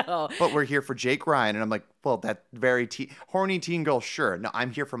offensively so. But we're here for Jake Ryan, and I'm like, well, that very horny teen girl, sure. No,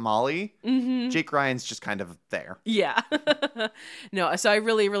 I'm here for Molly. Mm-hmm. Jake Ryan's just kind of there. Yeah. No, so I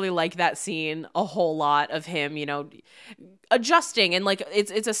really, really like that scene a whole lot of him, you know, adjusting, and like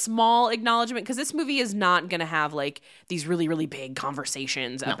it's a small acknowledgement, because this movie is not gonna have like these really, really big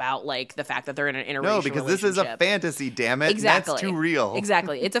conversations about like the fact that they're in an interracial No, because this is a relationship. fantasy, damn it. Exactly. That's too real.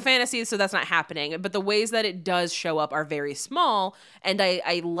 Exactly. It's a fantasy, so that's not happening. But the ways that it does show up are very small, and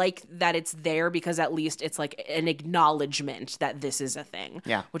I like that it's there, because at least it's like an acknowledgement that this is a thing.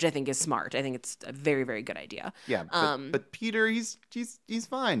 Yeah. Which I think is smart. I think it's a very, very good idea. Yeah, but Peter, he's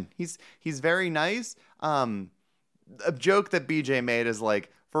fine. He's very nice. A joke that BJ made is like,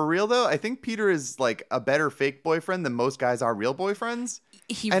 for real though, I think Peter is like a better fake boyfriend than most guys are real boyfriends.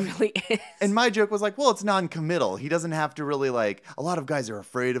 He really is. And my joke was like, well, it's non-committal. He doesn't have to really like, a lot of guys are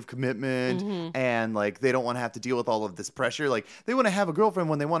afraid of commitment and like they don't want to have to deal with all of this pressure. Like they want to have a girlfriend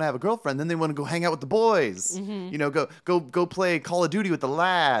when they want to have a girlfriend, then they want to go hang out with the boys. You know, go play Call of Duty with the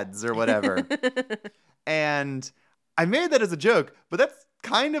lads or whatever. And I made that as a joke, but that's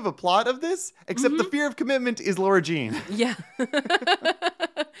kind of a plot of this, except the fear of commitment is Laura Jean. Yeah.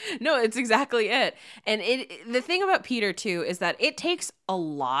 No, it's exactly it. And the thing about Peter too is that it takes a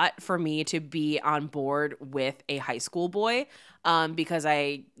lot for me to be on board with a high school boy, because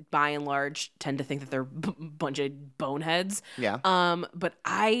I, by and large, tend to think that they're a bunch of boneheads. Yeah. But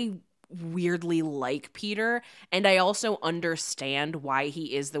I weirdly like Peter, and I also understand why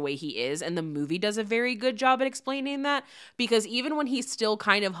he is the way he is, and the movie does a very good job at explaining that, because even when he's still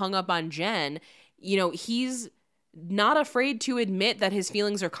kind of hung up on Jen, you know, he's not afraid to admit that his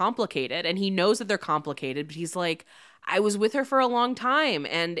feelings are complicated, and he knows that they're complicated, but he's like, I was with her for a long time,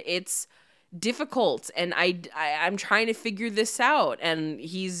 and it's difficult, and I'm trying to figure this out, and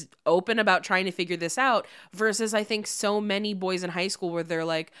he's open about trying to figure this out, versus I think so many boys in high school where they're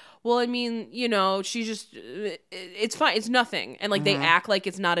like, well, I mean, you know, she's just, it's fine, it's nothing, and like they act like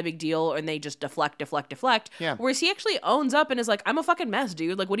it's not a big deal, and they just deflect. Yeah. Whereas he actually owns up and is like, I'm a fucking mess,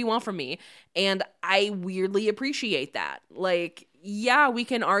 dude, like what do you want from me? And I weirdly appreciate that. Like, yeah, we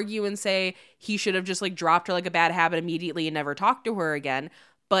can argue and say he should have just like dropped her like a bad habit immediately and never talked to her again.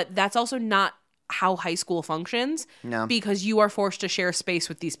 But that's also not how high school functions. No. Because you are forced to share space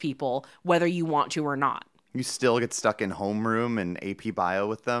with these people, whether you want to or not. You still get stuck in homeroom and AP Bio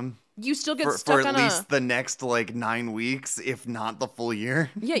with them. You still get For stuck at on least the next like 9 weeks, if not the full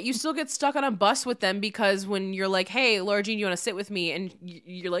year. Yeah, you still get stuck on a bus with them because when you're like, hey, Laura Jean, you want to sit with me? And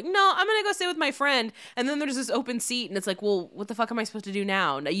you're like, no, I'm going to go sit with my friend. And then there's this open seat and it's like, well, what the fuck am I supposed to do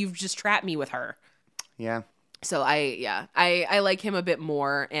now? Now you've just trapped me with her. Yeah. So I like him a bit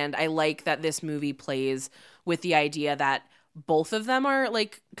more, and I like that this movie plays with the idea that both of them are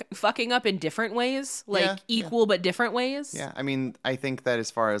like fucking up in different ways, like equal but different ways. Yeah, I mean, I think that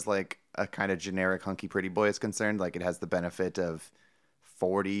as far as like a kind of generic hunky pretty boy is concerned, like it has the benefit of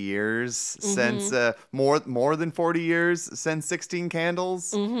 40 years since more than 40 years since 16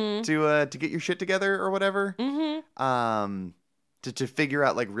 Candles to get your shit together or whatever. To figure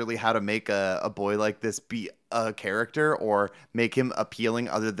out like really how to make a boy like this be a character or make him appealing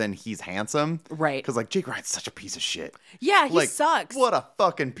other than he's handsome. Right. Because like Jake Ryan's such a piece of shit. Yeah, he Like, sucks. What a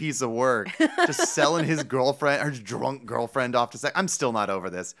fucking piece of work. Just selling his girlfriend, or drunk girlfriend off to sex. I'm still not over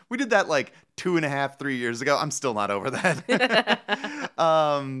this. We did that like 2.5, 3 years ago. I'm still not over that.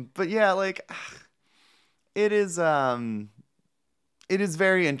 But yeah, like it is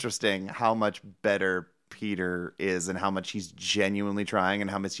very interesting how much better Peter is and how much he's genuinely trying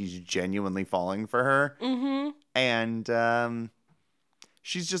and how much he's genuinely falling for her. And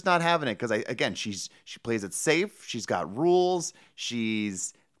she's just not having it because she plays it safe. She's got rules.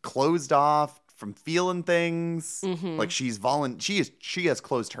 She's closed off from feeling things. Like she has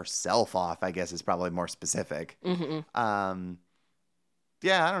closed herself off, I guess is probably more specific. Yeah, I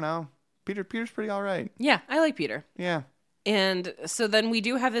don't know. Peter's pretty all right. Yeah, I like Peter. Yeah. And so then we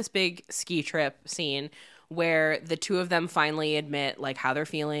do have this big ski trip scene where the two of them finally admit like how they're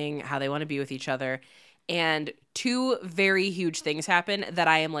feeling, how they want to be with each other. And two very huge things happen that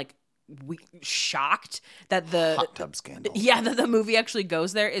I am like shocked that the hot tub scandal. Yeah, that the movie actually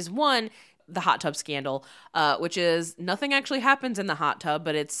goes there is one, the hot tub scandal, which is nothing actually happens in the hot tub,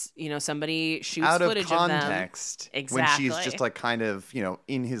 but it's, you know, somebody shoots out of footage context of them. Exactly. When she's just like kind of, you know,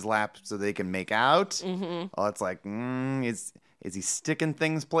 in his lap so they can make out. Oh, it's like, is he sticking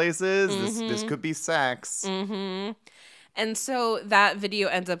things places? This could be sex. And so that video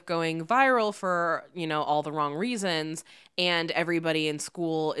ends up going viral for, you know, all the wrong reasons. And everybody in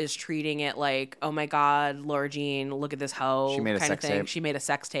school is treating it like, oh my God, Laura Jean, look at this hoe. She made a kind sex of thing. tape. She made a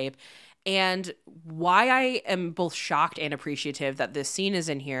sex tape. And why I am both shocked and appreciative that this scene is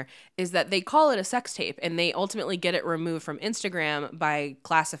in here is that they call it a sex tape and they ultimately get it removed from Instagram by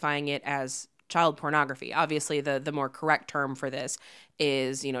classifying it as child pornography. Obviously, the more correct term for this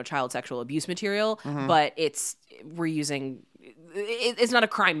is, you know, child sexual abuse material, but it's not a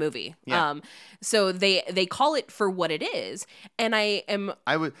crime movie. Yeah. So they call it for what it is, and I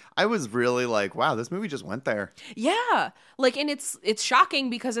was really like, wow, this movie just went there. Yeah, like, and it's shocking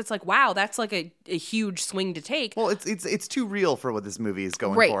because it's like, wow, that's like a huge swing to take. Well, it's too real for what this movie is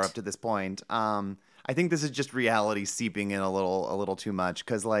going for up to this point. I think this is just reality seeping in a little too much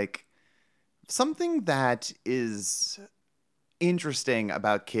because like something that is interesting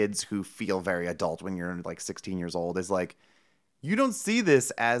about kids who feel very adult when you're like 16 years old is like you don't see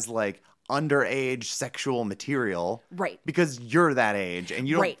this as like underage sexual material, right? Because you're that age and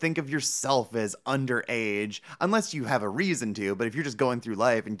you don't right. think of yourself as underage unless you have a reason to. But if you're just going through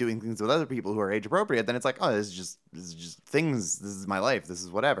life and doing things with other people who are age appropriate, then it's like, oh, this is just things. This is my life. This is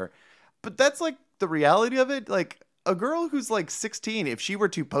whatever. But that's like the reality of it. Like a girl who's like 16, if she were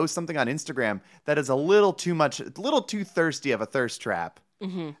to post something on Instagram that is a little too thirsty of a thirst trap,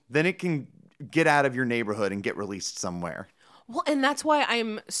 then it can get out of your neighborhood and get released somewhere. Well, and that's why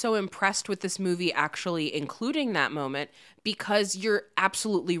I'm so impressed with this movie actually including that moment, because you're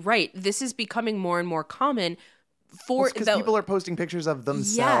absolutely right. This is becoming more and more common because people are posting pictures of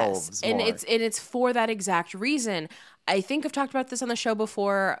themselves. Yes, and it's for that exact reason. I think I've talked about this on the show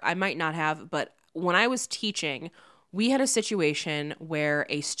before. I might not have, but when I was teaching, we had a situation where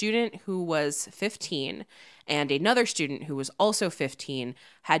a student who was 15 and another student who was also 15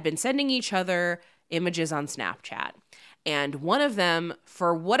 had been sending each other images on Snapchat. And one of them,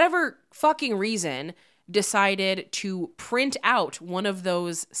 for whatever fucking reason, decided to print out one of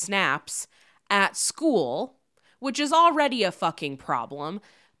those snaps at school, which is already a fucking problem.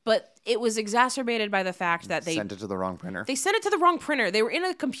 But it was exacerbated by the fact that they sent it to the wrong printer. They sent it to the wrong printer. They were in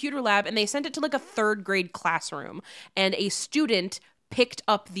a computer lab and they sent it to like a 3rd grade classroom. And a student picked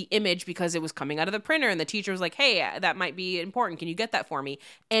up the image because it was coming out of the printer. And the teacher was like, hey, that might be important. Can you get that for me?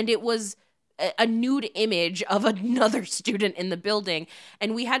 And it was a nude image of another student in the building.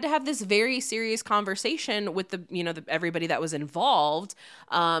 And we had to have this very serious conversation with everybody that was involved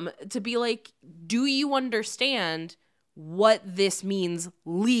to be like, do you understand what this means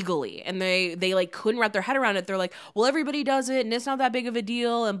legally? And they like couldn't wrap their head around it. They're like, well, everybody does it and it's not that big of a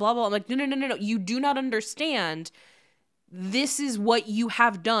deal and blah, blah. I'm like, no. You do not understand. This is what you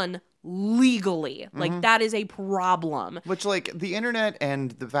have done legally. Like, that is a problem. Which, like, the internet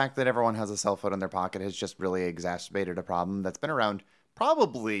and the fact that everyone has a cell phone in their pocket has just really exacerbated a problem that's been around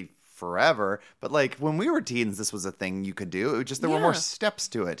probably forever. But, like, when we were teens, this was a thing you could do. It was just there were more steps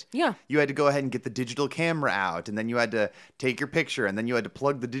to it. Yeah. You had to go ahead and get the digital camera out, and then you had to take your picture, and then you had to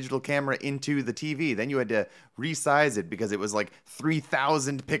plug the digital camera into the TV. Then you had to resize it because it was, like,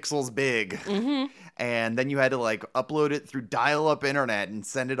 3,000 pixels big. And then you had to, like, upload it through dial-up internet and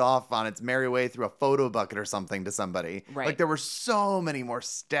send it off on its merry way through a photo bucket or something to somebody. Right. Like, there were so many more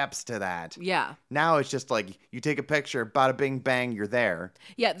steps to that. Yeah. Now it's just like, you take a picture, bada bing bang, you're there.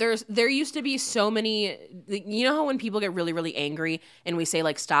 Yeah, there used to be so many, you know how when people get really, really angry and we say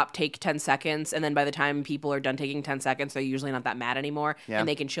like, stop, take 10 seconds. And then by the time people are done taking 10 seconds, they're usually not that mad anymore and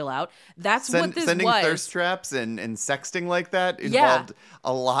they can chill out. That's what this sending was. thirst traps and sexting like that involved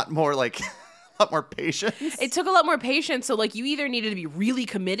a lot more like... more patience. It took a lot more patience. So like you either needed to be really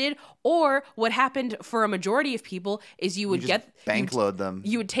committed, or what happened for a majority of people is you would bankload them.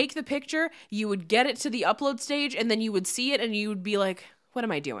 You would take the picture, you would get it to the upload stage, and then you would see it and you would be like, what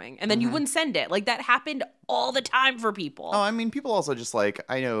am I doing? And then you wouldn't send it. Like that happened all the time for people. Oh, I mean, people also just like,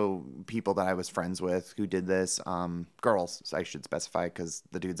 I know people that I was friends with who did this. Girls, I should specify, because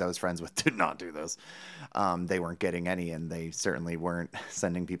the dudes I was friends with did not do this. They weren't getting any, and they certainly weren't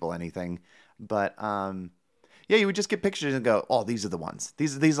sending people anything. But yeah, you would just get pictures and go, oh, these are the ones.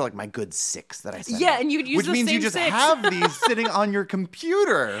 These are like my good 6 that I sent. Yeah, and you'd use which the means same you just 6. have these sitting on your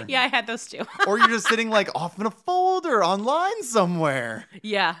computer. Yeah, I had those too. Or you're just sitting like off in a folder online somewhere.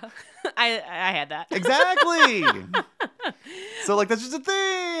 Yeah, I had that. Exactly. So like that's just a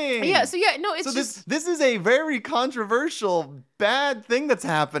thing. Yeah. So yeah, no, it's so just this is a very controversial, bad thing that's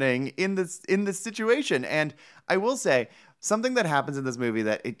happening in this situation, and I will say. Something that happens in this movie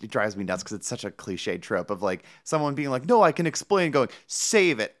that it drives me nuts because it's such a cliched trope of like someone being like, no, I can explain, going,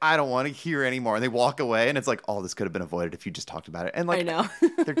 save it. I don't want to hear anymore. And they walk away and it's like, oh, this could have been avoided if you just talked about it. And like, I know.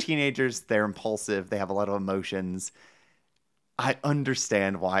 They're teenagers. They're impulsive. They have a lot of emotions. I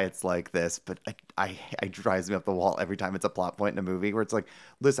understand why it's like this, but it drives me up the wall every time it's a plot point in a movie where it's like,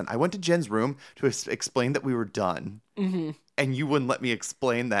 listen, I went to Jen's room to explain that we were done. And you wouldn't let me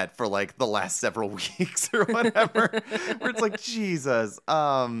explain that for like the last several weeks or whatever. Where it's like, Jesus.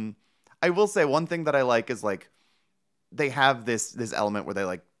 I will say one thing that I like is like they have this element where they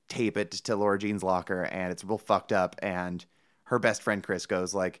like tape it to Laura Jean's locker and it's real fucked up. And her best friend Chris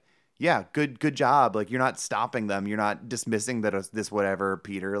goes like, yeah, good job. Like, you're not stopping them. You're not dismissing this whatever,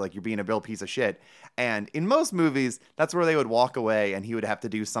 Peter. Like, you're being a real piece of shit. And in most movies, that's where they would walk away and he would have to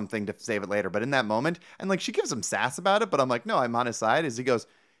do something to save it later. But in that moment, and like, she gives him sass about it, but I'm like, no, I'm on his side. As he goes,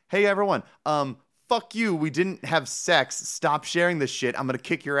 hey, everyone, fuck you. We didn't have sex. Stop sharing this shit. I'm going to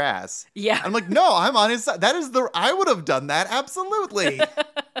kick your ass. Yeah. I'm like, no, I'm on his side. I would have done that. Absolutely.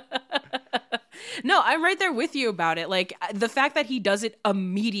 No, I'm right there with you about it. Like the fact that he does it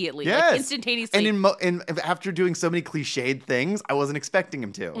immediately, like instantaneously. And after doing so many cliched things, I wasn't expecting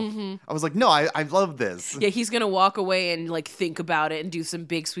him to. I was like, no, I love this. Yeah, he's going to walk away and like think about it and do some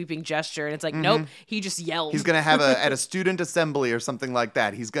big sweeping gesture. And it's like, nope, he just yells. He's going to have at a student assembly or something like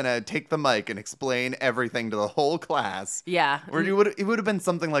that. He's going to take the mic and explain everything to the whole class. Yeah. Or it would have been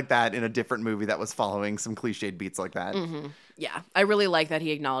something like that in a different movie that was following some cliched beats like that. Yeah, I really like that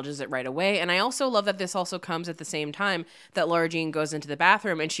he acknowledges it right away. And I also love that this also comes at the same time that Laura Jean goes into the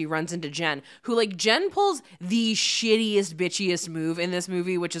bathroom and she runs into Jen, who like Jen pulls the shittiest, bitchiest move in this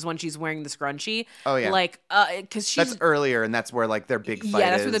movie, which is when she's wearing the scrunchie. Oh, yeah. Like, because she's... That's earlier, and that's where like their big fight is. Yeah,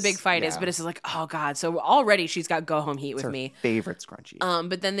 that's where the big fight is. But it's like, oh, God. So already she's got go home heat with me. Favorite scrunchie.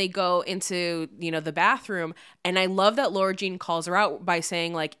 But then they go into, the bathroom. And I love that Laura Jean calls her out by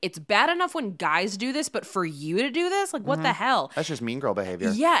saying like, it's bad enough when guys do this, but for you to do this? Like, what the hell? hell? That's just mean girl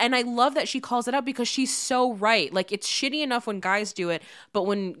behavior. Yeah, and I love that she calls it out because she's so right. Like, it's shitty enough when guys do it, but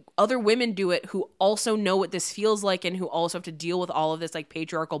when other women do it who also know what this feels like and who also have to deal with all of this, like,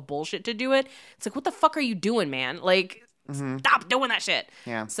 patriarchal bullshit to do it, it's like, what the fuck are you doing, man? Like, stop doing that shit.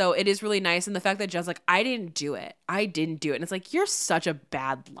 Yeah. So it is really nice. And the fact that Jen's like, I didn't do it. And it's like, you're such a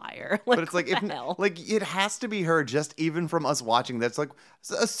bad liar. Like, But it's like, what if, the hell? like, it has to be her just even from us watching that's like,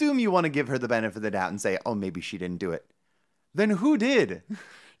 assume you want to give her the benefit of the doubt and say, oh, maybe she didn't do it. Then who did?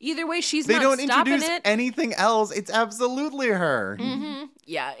 Either way, she's They not don't stopping introduce it. anything else. It's absolutely her.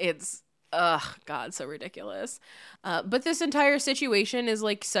 Yeah, it's God, so ridiculous. But this entire situation is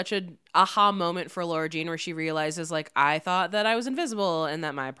like such a aha moment for Laura Jean, where she realizes, like, I thought that I was invisible and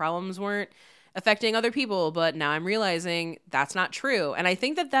that my problems weren't affecting other people, but now I'm realizing that's not true. And I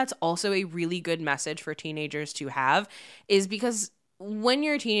think that that's also a really good message for teenagers to have, is because when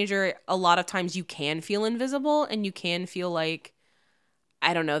you're a teenager, a lot of times you can feel invisible and you can feel like,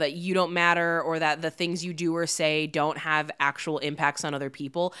 I don't know, that you don't matter, or that the things you do or say don't have actual impacts on other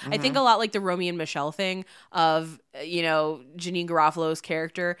people. I think a lot like the Romy and Michelle thing of, you know, Janine Garofalo's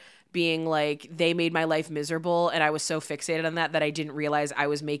character being like, they made my life miserable, and I was so fixated on that I didn't realize I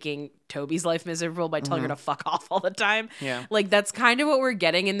was making Toby's life miserable by telling her to fuck off all the time. Yeah. Like, that's kind of what we're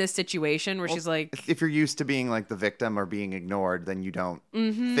getting in this situation, where she's like, If you're used to being like the victim or being ignored, then you don't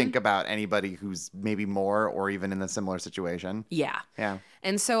think about anybody who's maybe more or even in a similar situation. yeah. Yeah.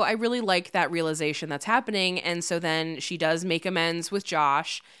 And so I really like that realization that's happening. And so then she does make amends with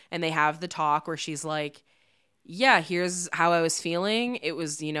Josh, and they have the talk where she's like, yeah, here's how I was feeling. It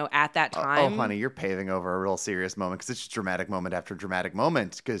was, you know, at that time. Oh, honey, you're paving over a real serious moment, because it's just dramatic moment after dramatic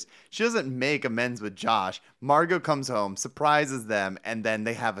moment, because she doesn't make amends with Josh. Margot comes home, surprises them, and then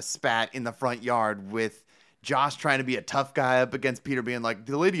they have a spat in the front yard with Josh trying to be a tough guy up against Peter being like,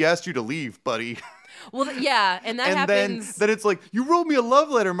 the lady asked you to leave, buddy. Well, yeah, and that And happens. then it's like, you wrote me a love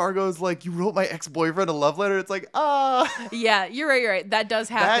letter. Margot's like, you wrote my ex-boyfriend a love letter. It's like, Yeah, you're right. That does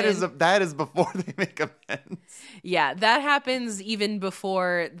happen. that is before they make amends. Yeah, that happens even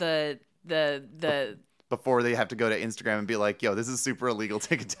before the Before they have to go to Instagram and be like, yo, this is super illegal,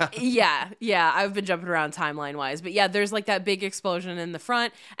 take it down. Yeah, I've been jumping around timeline wise, but yeah, there's like that big explosion in the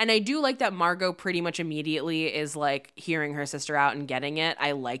front, and I do like that Margot pretty much immediately is like hearing her sister out and getting it.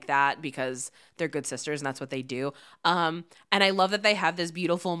 I like that because they're good sisters and that's what they do. And I love that they have this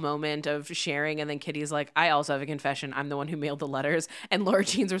beautiful moment of sharing, and then Kitty's like, I also have a confession. I'm the one who mailed the letters, and Laura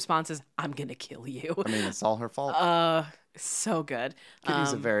Jean's response is, I'm gonna kill you. I mean, it's all her fault. So good.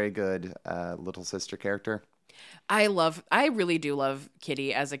 Kitty's a very good little sister character. I really do love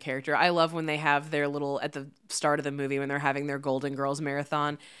Kitty as a character. I love when they have their little, at the start of the movie, when they're having their Golden Girls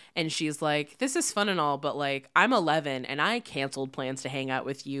marathon, and she's like, this is fun and all, but like, I'm 11 and I canceled plans to hang out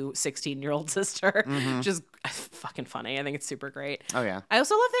with you 16-year-old sister. Which is fucking funny. I think it's super great. Oh, yeah. I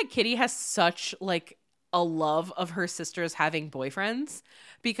also love that Kitty has such like a love of her sisters having boyfriends,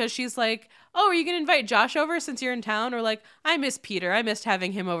 because she's like, oh, are you gonna invite Josh over since you're in town? Or like, I miss Peter, I missed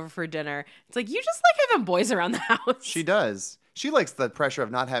having him over for dinner. It's like, you just like having boys around the house. She does. She likes the pressure of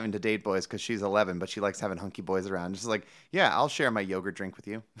not having to date boys because she's 11, but she likes having hunky boys around. She's like, yeah, I'll share my yogurt drink with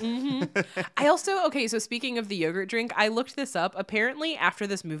you. I also, okay, so speaking of the yogurt drink, I looked this up. Apparently, after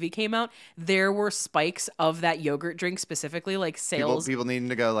this movie came out, there were spikes of that yogurt drink specifically, like sales. People needing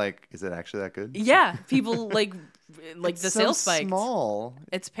to go like, is it actually that good? Yeah, people like It's the so sales spiked. small.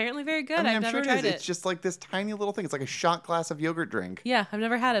 It's apparently very good. I mean, I've I'm never sure it tried is. it. It's just like this tiny little thing. It's like a shot glass of yogurt drink. Yeah, I've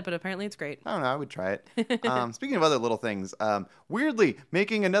never had it, but apparently it's great. I don't know. I would try it. Speaking of other little things, weirdly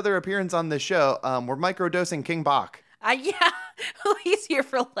making another appearance on this show, we're microdosing King Bach. Yeah, he's here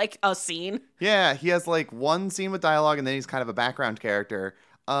for like a scene. Yeah, he has like one scene with dialogue, and then he's kind of a background character.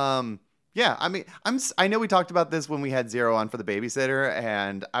 Yeah, I mean, I know we talked about this when we had Zero on for the babysitter,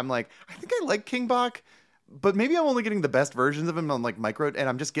 and I'm like, I think I like King Bach, but maybe I'm only getting the best versions of him on like micro, and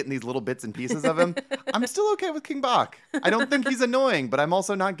I'm just getting these little bits and pieces of him. I'm still okay with King Bach. I don't think he's annoying, but I'm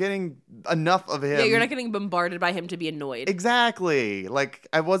also not getting enough of him. Yeah, you're not getting bombarded by him to be annoyed. Exactly. Like,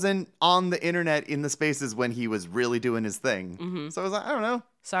 I wasn't on the internet in the spaces when he was really doing his thing. So I was like, I don't know.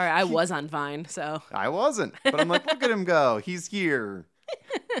 Sorry, I was on Vine, so. I wasn't. But I'm like, look at him go. He's here.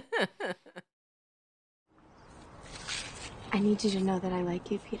 I need you to know that I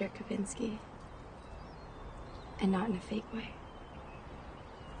like you, Peter Kavinsky. And not in a fake way.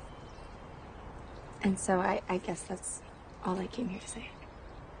 And so I guess that's all I came here to say.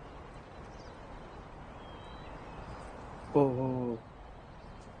 Whoa, whoa, whoa.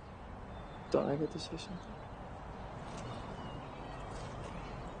 Don't I get to say something?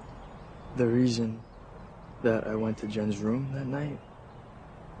 The reason that I went to Jen's room that night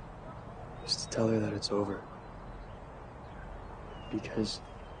was to tell her that it's over. Because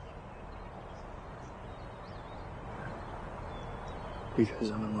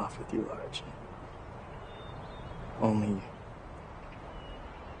I'm in love with you, Archie. Only you.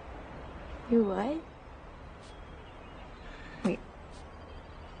 You what? Wait.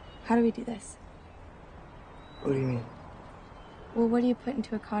 How do we do this? What do you mean? Well, what do you put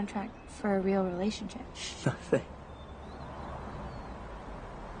into a contract for a real relationship? Nothing.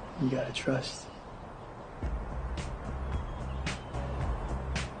 You gotta trust.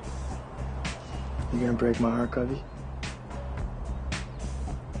 You gonna break my heart, Cubby?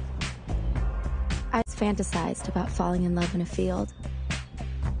 I fantasized about falling in love in a field,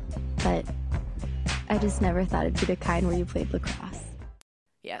 but I just never thought it'd be the kind where you played lacrosse.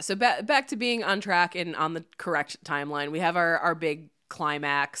 Yeah, so back to being on track and on the correct timeline. We have our big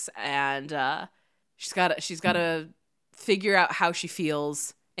climax, and she's got to figure out how she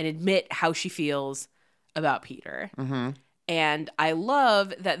feels and admit how she feels about Peter. Mm-hmm. And I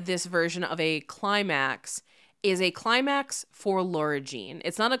love that this version of a climax is a climax for Laura Jean.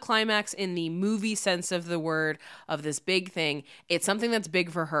 It's not a climax in the movie sense of the word, of this big thing. It's something that's big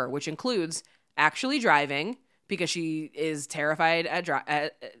for her, which includes actually driving, because she is terrified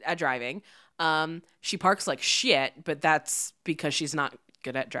at driving. She parks like shit, but that's because she's not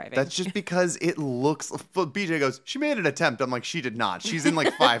good at driving. That's just because it looks. BJ goes, she made an attempt. I'm like, she did not. She's in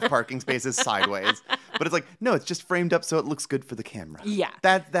like 5 parking spaces sideways. But it's like, no, it's just framed up so it looks good for the camera. Yeah.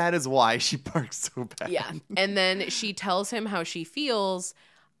 That is why she parks so bad. Yeah. And then she tells him how she feels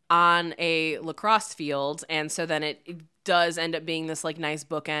on a lacrosse field. And so then it does end up being this like nice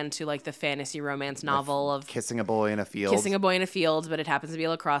bookend to like the fantasy romance novel of Kissing a boy in a field. But it happens to be a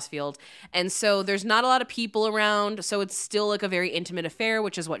lacrosse field. And so there's not a lot of people around. So it's still like a very intimate affair,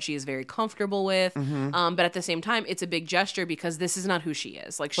 which is what she is very comfortable with. Mm-hmm. But at the same time, it's a big gesture because this is not who she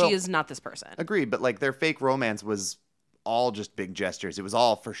is. Like, she is not this person. Agreed. But like their fake romance was all just big gestures. It was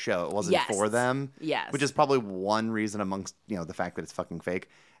all for show. It wasn't for them. Yes. Which is probably one reason amongst, the fact that it's fucking fake,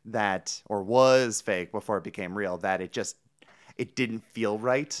 or was fake before it became real, that it didn't feel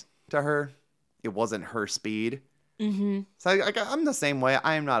right to her. It wasn't her speed. Mm-hmm. So I'm the same way.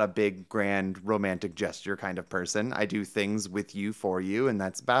 I am not a big, grand, romantic gesture kind of person. I do things with you, for you, and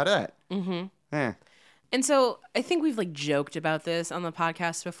that's about it. Mm-hmm. And so I think we've like joked about this on the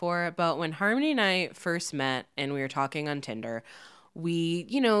podcast before, but when Harmony and I first met and we were talking on Tinder, we,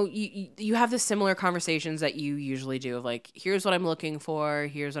 you have the similar conversations that you usually do of like, here's what I'm looking for,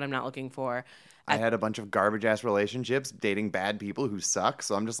 here's what I'm not looking for. I had a bunch of garbage ass relationships dating bad people who suck.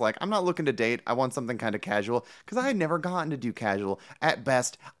 So I'm just like, I'm not looking to date. I want something kind of casual, because I had never gotten to do casual. At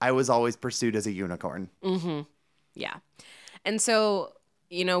best, I was always pursued as a unicorn. Mm-hmm. Yeah. And so,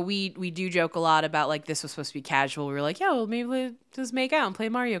 we do joke a lot about like, this was supposed to be casual. We were like, yeah, well, maybe we'll just make out and play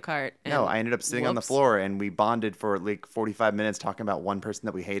Mario Kart. And no, I ended up sitting on the floor and we bonded for like 45 minutes talking about one person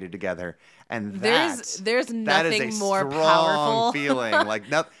that we hated together. And there's nothing that is a more strong powerful feeling. Like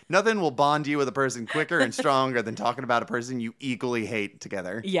nothing will bond you with a person quicker and stronger than talking about a person you equally hate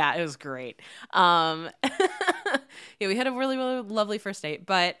together. Yeah, it was great. Yeah, we had a really, really lovely first date.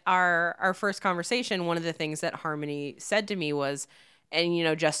 But our first conversation, one of the things that Harmony said to me was,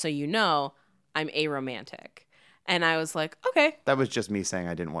 and just so you know, I'm aromantic. And I was like, okay. That was just me saying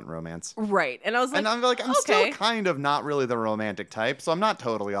I didn't want romance. Right. And I was like, and I'm like, I'm okay. still kind of not really the romantic type, so I'm not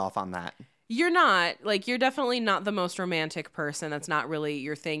totally off on that. You're not. Like, you're definitely not the most romantic person. That's not really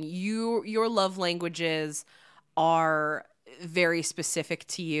your thing. Your love languages are very specific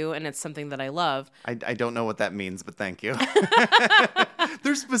to you, and it's something that I love. I don't know what that means, but thank you.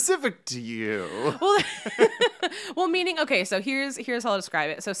 They're specific to you. Well, meaning, okay, so here's how I'll describe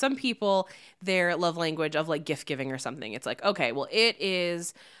it. So some people, their love language of like gift giving or something, it's like, okay, well, it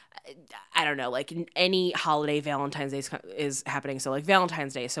is, I don't know, like any holiday, Valentine's Day is happening. So like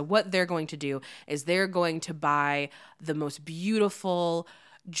Valentine's Day. So what they're going to do is they're going to buy the most beautiful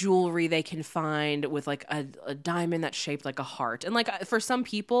jewelry they can find with like a diamond that's shaped like a heart. And like for some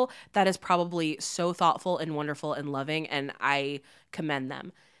people, that is probably so thoughtful and wonderful and loving, and I commend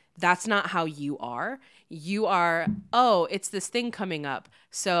them. That's not how you are. You are, oh, it's this thing coming up.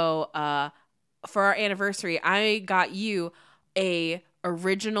 So for our anniversary, I got you a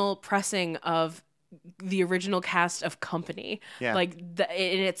original pressing of the original cast of Company. Yeah. Like, and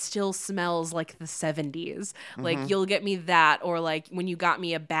it still smells like the 70s. Mm-hmm. Like, you'll get me that, or like when you got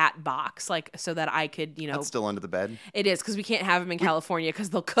me a bat box, like so that I could, That's still under the bed. It is, because we can't have them in California because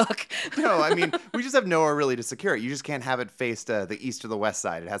they'll cook. No, I mean, we just have nowhere really to secure it. You just can't have it face the east or the west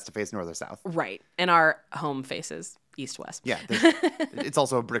side. It has to face north or south. Right. And our home faces east-west. Yeah, it's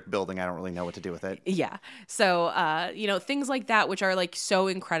also a brick building. I don't really know what to do with it. Yeah. So, things like that, which are like so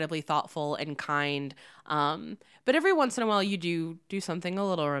incredibly thoughtful and kind. But every once in a while, you do something a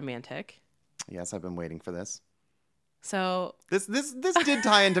little romantic. Yes, I've been waiting for this. So This did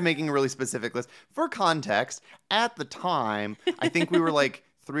tie into making a really specific list. For context, at the time, I think we were like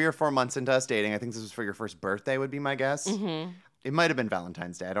 3 or 4 months into us dating. I think this was for your first birthday, would be my guess. Mm-hmm. It might have been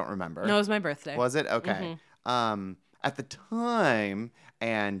Valentine's Day. I don't remember. No, it was my birthday. Was it? Okay. At the time,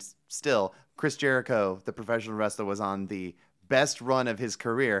 and still, Chris Jericho, the professional wrestler, was on the best run of his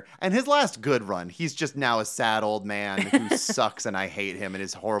career, and his last good run. He's just now a sad old man who sucks, and I hate him and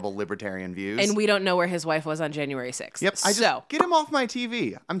his horrible libertarian views. And we don't know where his wife was on January 6th. Yep, I just get him off my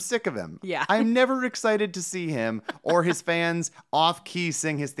TV. I'm sick of him. Yeah. I'm never excited to see him or his fans off-key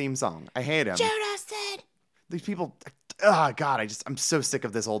sing his theme song. I hate him. Jodassin! These people, oh God, I'm so sick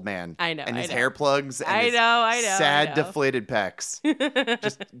of this old man. I know, And his I know. hair plugs and I his know, sad deflated pecs.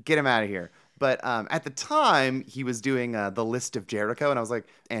 Just get him out of here. But at the time, he was doing the List of Jericho, and I was like,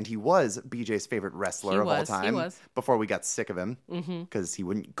 and he was BJ's favorite wrestler of all time. He was. Before we got sick of him, because he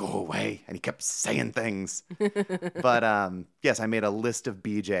wouldn't go away, and he kept saying things. But yes, I made a list of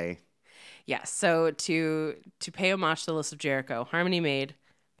BJ. Yes. So to pay homage to the List of Jericho, Harmony made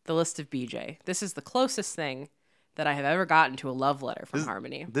the List of BJ. This is the closest thing that I have ever gotten to a love letter from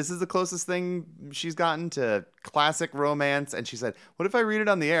Harmony. This is the closest thing she's gotten to classic romance. And she said, what if I read it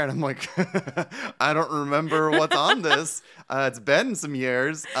on the air? And I'm like, I don't remember what's on this. It's been some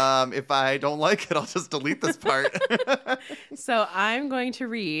years. If I don't like it, I'll just delete this part. So I'm going to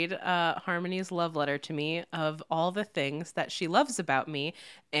read Harmony's love letter to me of all the things that she loves about me.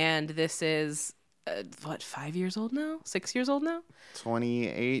 And this is, 5 years old now? 6 years old now?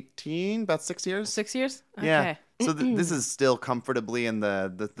 2018, about 6 years. 6 years? Okay. Yeah. So this is still comfortably in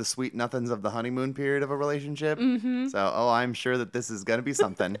the sweet nothings of the honeymoon period of a relationship. Mm-hmm. So, I'm sure that this is going to be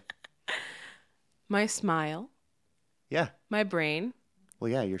something. My smile, Yeah. my brain, Well,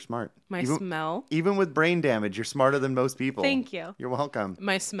 yeah, you're smart. my smell. Even with brain damage, you're smarter than most people. Thank you. You're welcome.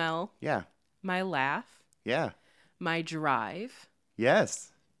 My smell, Yeah. my laugh, Yeah. my drive,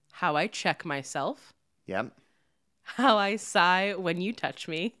 Yes. how I check myself, Yep. how I sigh when you touch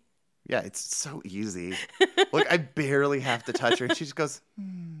me, Yeah, it's so easy. Look, I barely have to touch her, and she just goes,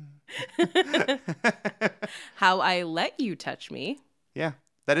 how I let you touch me, yeah.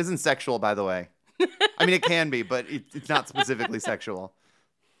 That isn't sexual, by the way. I mean, it can be, but it's not specifically sexual.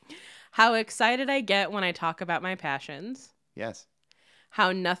 how excited I get when I talk about my passions, Yes.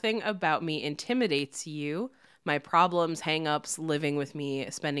 how nothing about me intimidates you, my problems, hang-ups, living with me,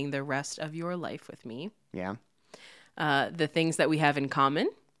 spending the rest of your life with me, Yeah. the things that we have in common,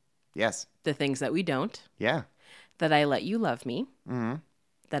 Yes. the things that we don't, Yeah. that I let you love me, Mm-hmm.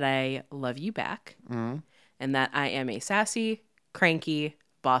 that I love you back, Mm-hmm. and that I am a sassy, cranky,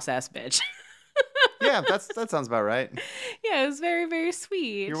 boss-ass bitch. Yeah, that sounds about right. Yeah, it was very, very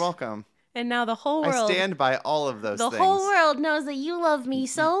sweet. You're welcome. And now the whole world, I stand by all of those The things. whole world knows that you love me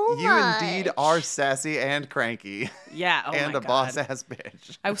so You much. indeed are sassy and cranky yeah, oh and my a God. boss-ass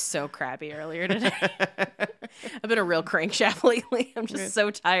bitch. I was so crabby earlier today. I've been a real crankshaft lately. I'm just so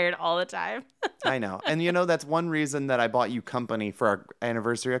tired all the time. I know. And that's one reason that I bought you company for our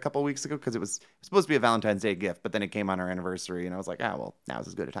anniversary a couple weeks ago, because it was supposed to be a Valentine's Day gift, but then it came on our anniversary, and I was like, well, now's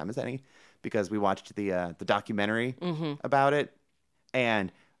as good a time as any, because we watched the documentary about it, and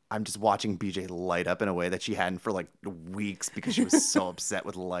I'm just watching BJ light up in a way that she hadn't for like weeks because she was so upset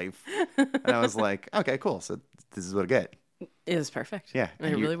with life. And I was like, okay, cool. So this is what I get. It was perfect. Yeah. It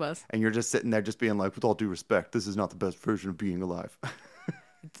and really was. And you're just sitting there just being like, with all due respect, this is not the best version of being alive.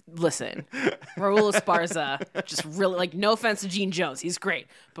 Listen, Raul Esparza, just really, like, no offense to Gene Jones. He's great.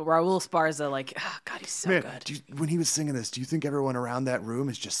 But Raul Esparza, like, oh, God, he's so Man, good. when he was singing this, do you think everyone around that room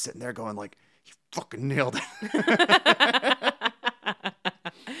is just sitting there going like, he fucking nailed it?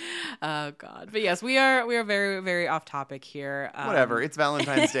 Oh, God. But yes, we are very, very off topic here. Whatever. It's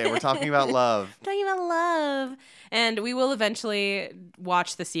Valentine's Day. We're talking about love. Talking about love. And we will eventually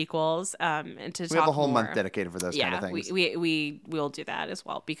watch the sequels and to We talk have a whole more. month dedicated for those kind of things. we will do that as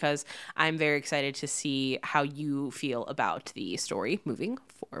well, because I'm very excited to see how you feel about the story moving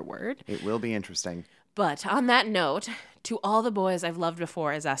forward. It will be interesting. But on that note, to all the boys I've loved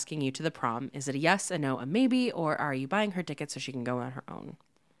before is asking you to the prom. Is it a yes, a no, a maybe, or are you buying her tickets so she can go on her own?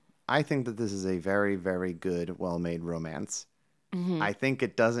 I think that this is a very, very good, well-made romance. Mm-hmm. I think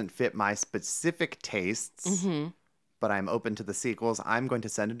it doesn't fit my specific tastes, Mm-hmm. but I'm open to the sequels. I'm going to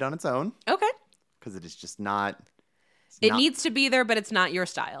send it on its own Okay. because it is just not... It needs to be there, but it's not your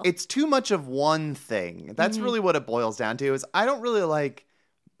style. It's too much of one thing. That's Mm-hmm. really what it boils down to, is I don't really like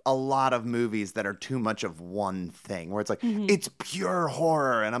a lot of movies that are too much of one thing, where it's like, it's pure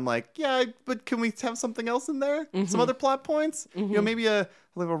horror. And I'm like, yeah, but can we have something else in there? Some other plot points? You know, maybe a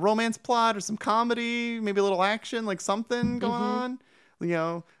romance plot or some comedy, maybe a little action, like something going on. You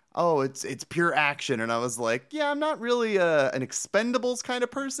know, oh, it's pure action. And I was like, yeah, I'm not really an Expendables kind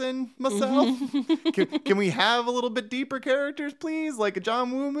of person myself. Can we have a little bit deeper characters, please? Like a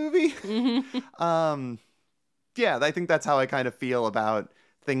John Woo movie? Yeah, I think that's how I kind of feel about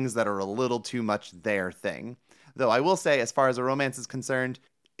things that are a little too much their thing. Though I will say, as far as a romance is concerned,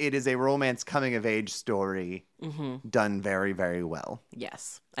 it is a romance coming-of-age story done very, very well.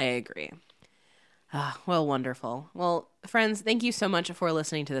 Yes, I agree. Well, wonderful. Well, friends, thank you so much for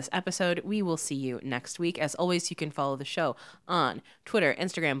listening to this episode. We will see you next week. As always, you can follow the show on Twitter,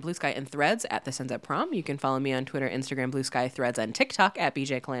 Instagram, Blue Sky, and Threads at The Sunset Prom. You can follow me on Twitter, Instagram, Blue Sky, Threads, and TikTok at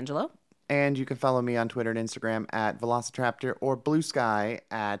BJ Colangelo. And you can follow me on Twitter and Instagram at Velocitraptor or Blue Sky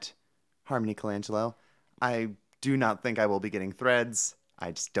at Harmony Colangelo. I do not think I will be getting Threads.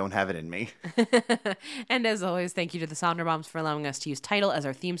 I just don't have it in me. And as always, thank you to the Sonderbombs for allowing us to use Tidal as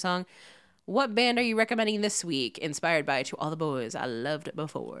our theme song. What band are you recommending this week, inspired by To All the Boys I Loved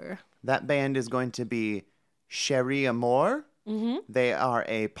Before? That band is going to be Cherie Amour. They are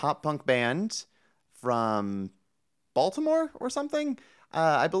a pop-punk band from Baltimore or something,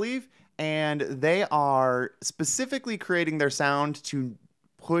 I believe. And they are specifically creating their sound to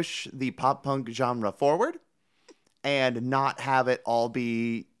push the pop-punk genre forward and not have it all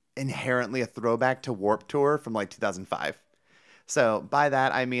be inherently a throwback to Warped Tour from like 2005. So by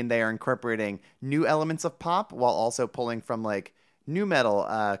that, I mean they are incorporating new elements of pop while also pulling from like nu metal,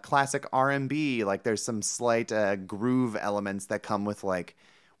 classic R&B. Like there's some slight groove elements that come with like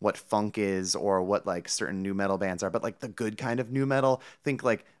what funk is or what like certain nu metal bands are, but like the good kind of nu metal. Think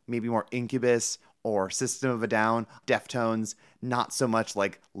like maybe more Incubus or System of a Down, Deftones, not so much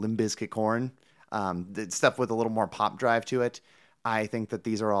like Limp Bizkit, Korn. The stuff with a little more pop drive to it. I think that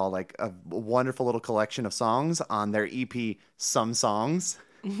these are all like a wonderful little collection of songs on their EP, Some Songs,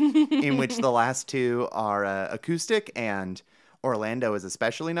 in which the last two are acoustic and Orlando is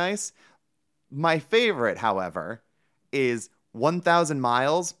especially nice. My favorite, however, is 1,000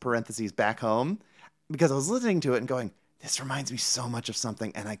 Miles, parentheses, Back Home, because I was listening to it and going, this reminds me so much of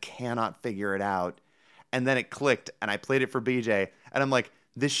something and I cannot figure it out. And then it clicked and I played it for BJ and I'm like,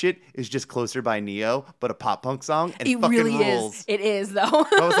 this shit is just Closer by Neo, but a pop punk song, and it fucking really rules. Is. It is, though.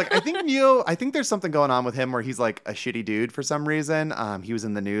 I was like, I think there's something going on with him where he's like a shitty dude for some reason. He was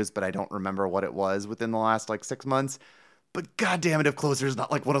in the news, but I don't remember what it was within the last like 6 months. But goddamn it, if Closer is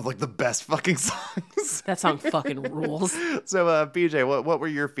not like one of like the best fucking songs. That song fucking rules. So, BJ, what were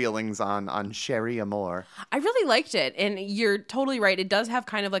your feelings on Cherie Amour? I really liked it, and you're totally right. It does have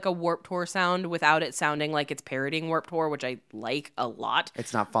kind of like a Warped Tour sound without it sounding like it's parodying Warped Tour, which I like a lot.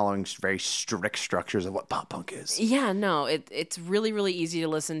 It's not following very strict structures of what pop punk is. Yeah, no, it's really, really easy to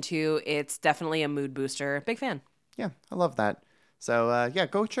listen to. It's definitely a mood booster. Big fan. Yeah, I love that. So, yeah,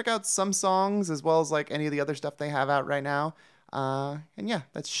 go check out Some Songs as well as like any of the other stuff they have out right now. And yeah,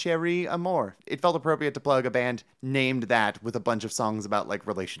 that's Cherie Amour. It felt appropriate to plug a band named that with a bunch of songs about like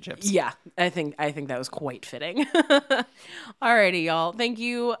relationships. Yeah, I think that was quite fitting. Alrighty, y'all. Thank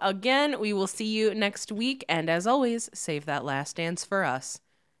you again. We will see you next week. And as always, save that last dance for us.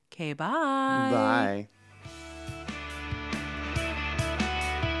 Okay, bye. Bye.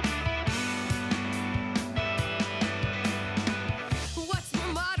 What's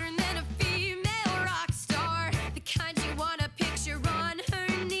more modern than a female rock star? The kind you wanna picture on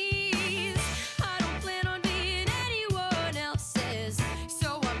her knees. I don't plan on being anyone else's,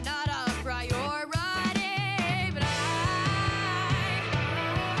 so I'm not a priority. But I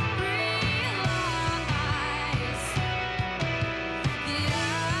realize that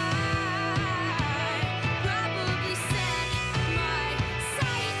I probably set my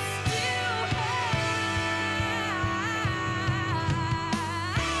sights too high.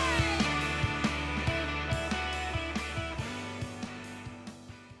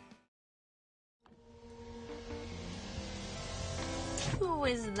 Who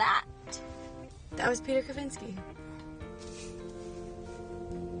is that? That was Peter Kavinsky.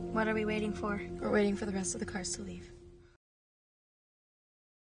 What are we waiting for? We're waiting for the rest of the cars to leave.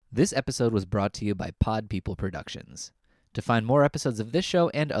 This episode was brought to you by Pod People Productions. To find more episodes of this show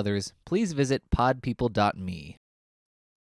and others, please visit podpeople.me.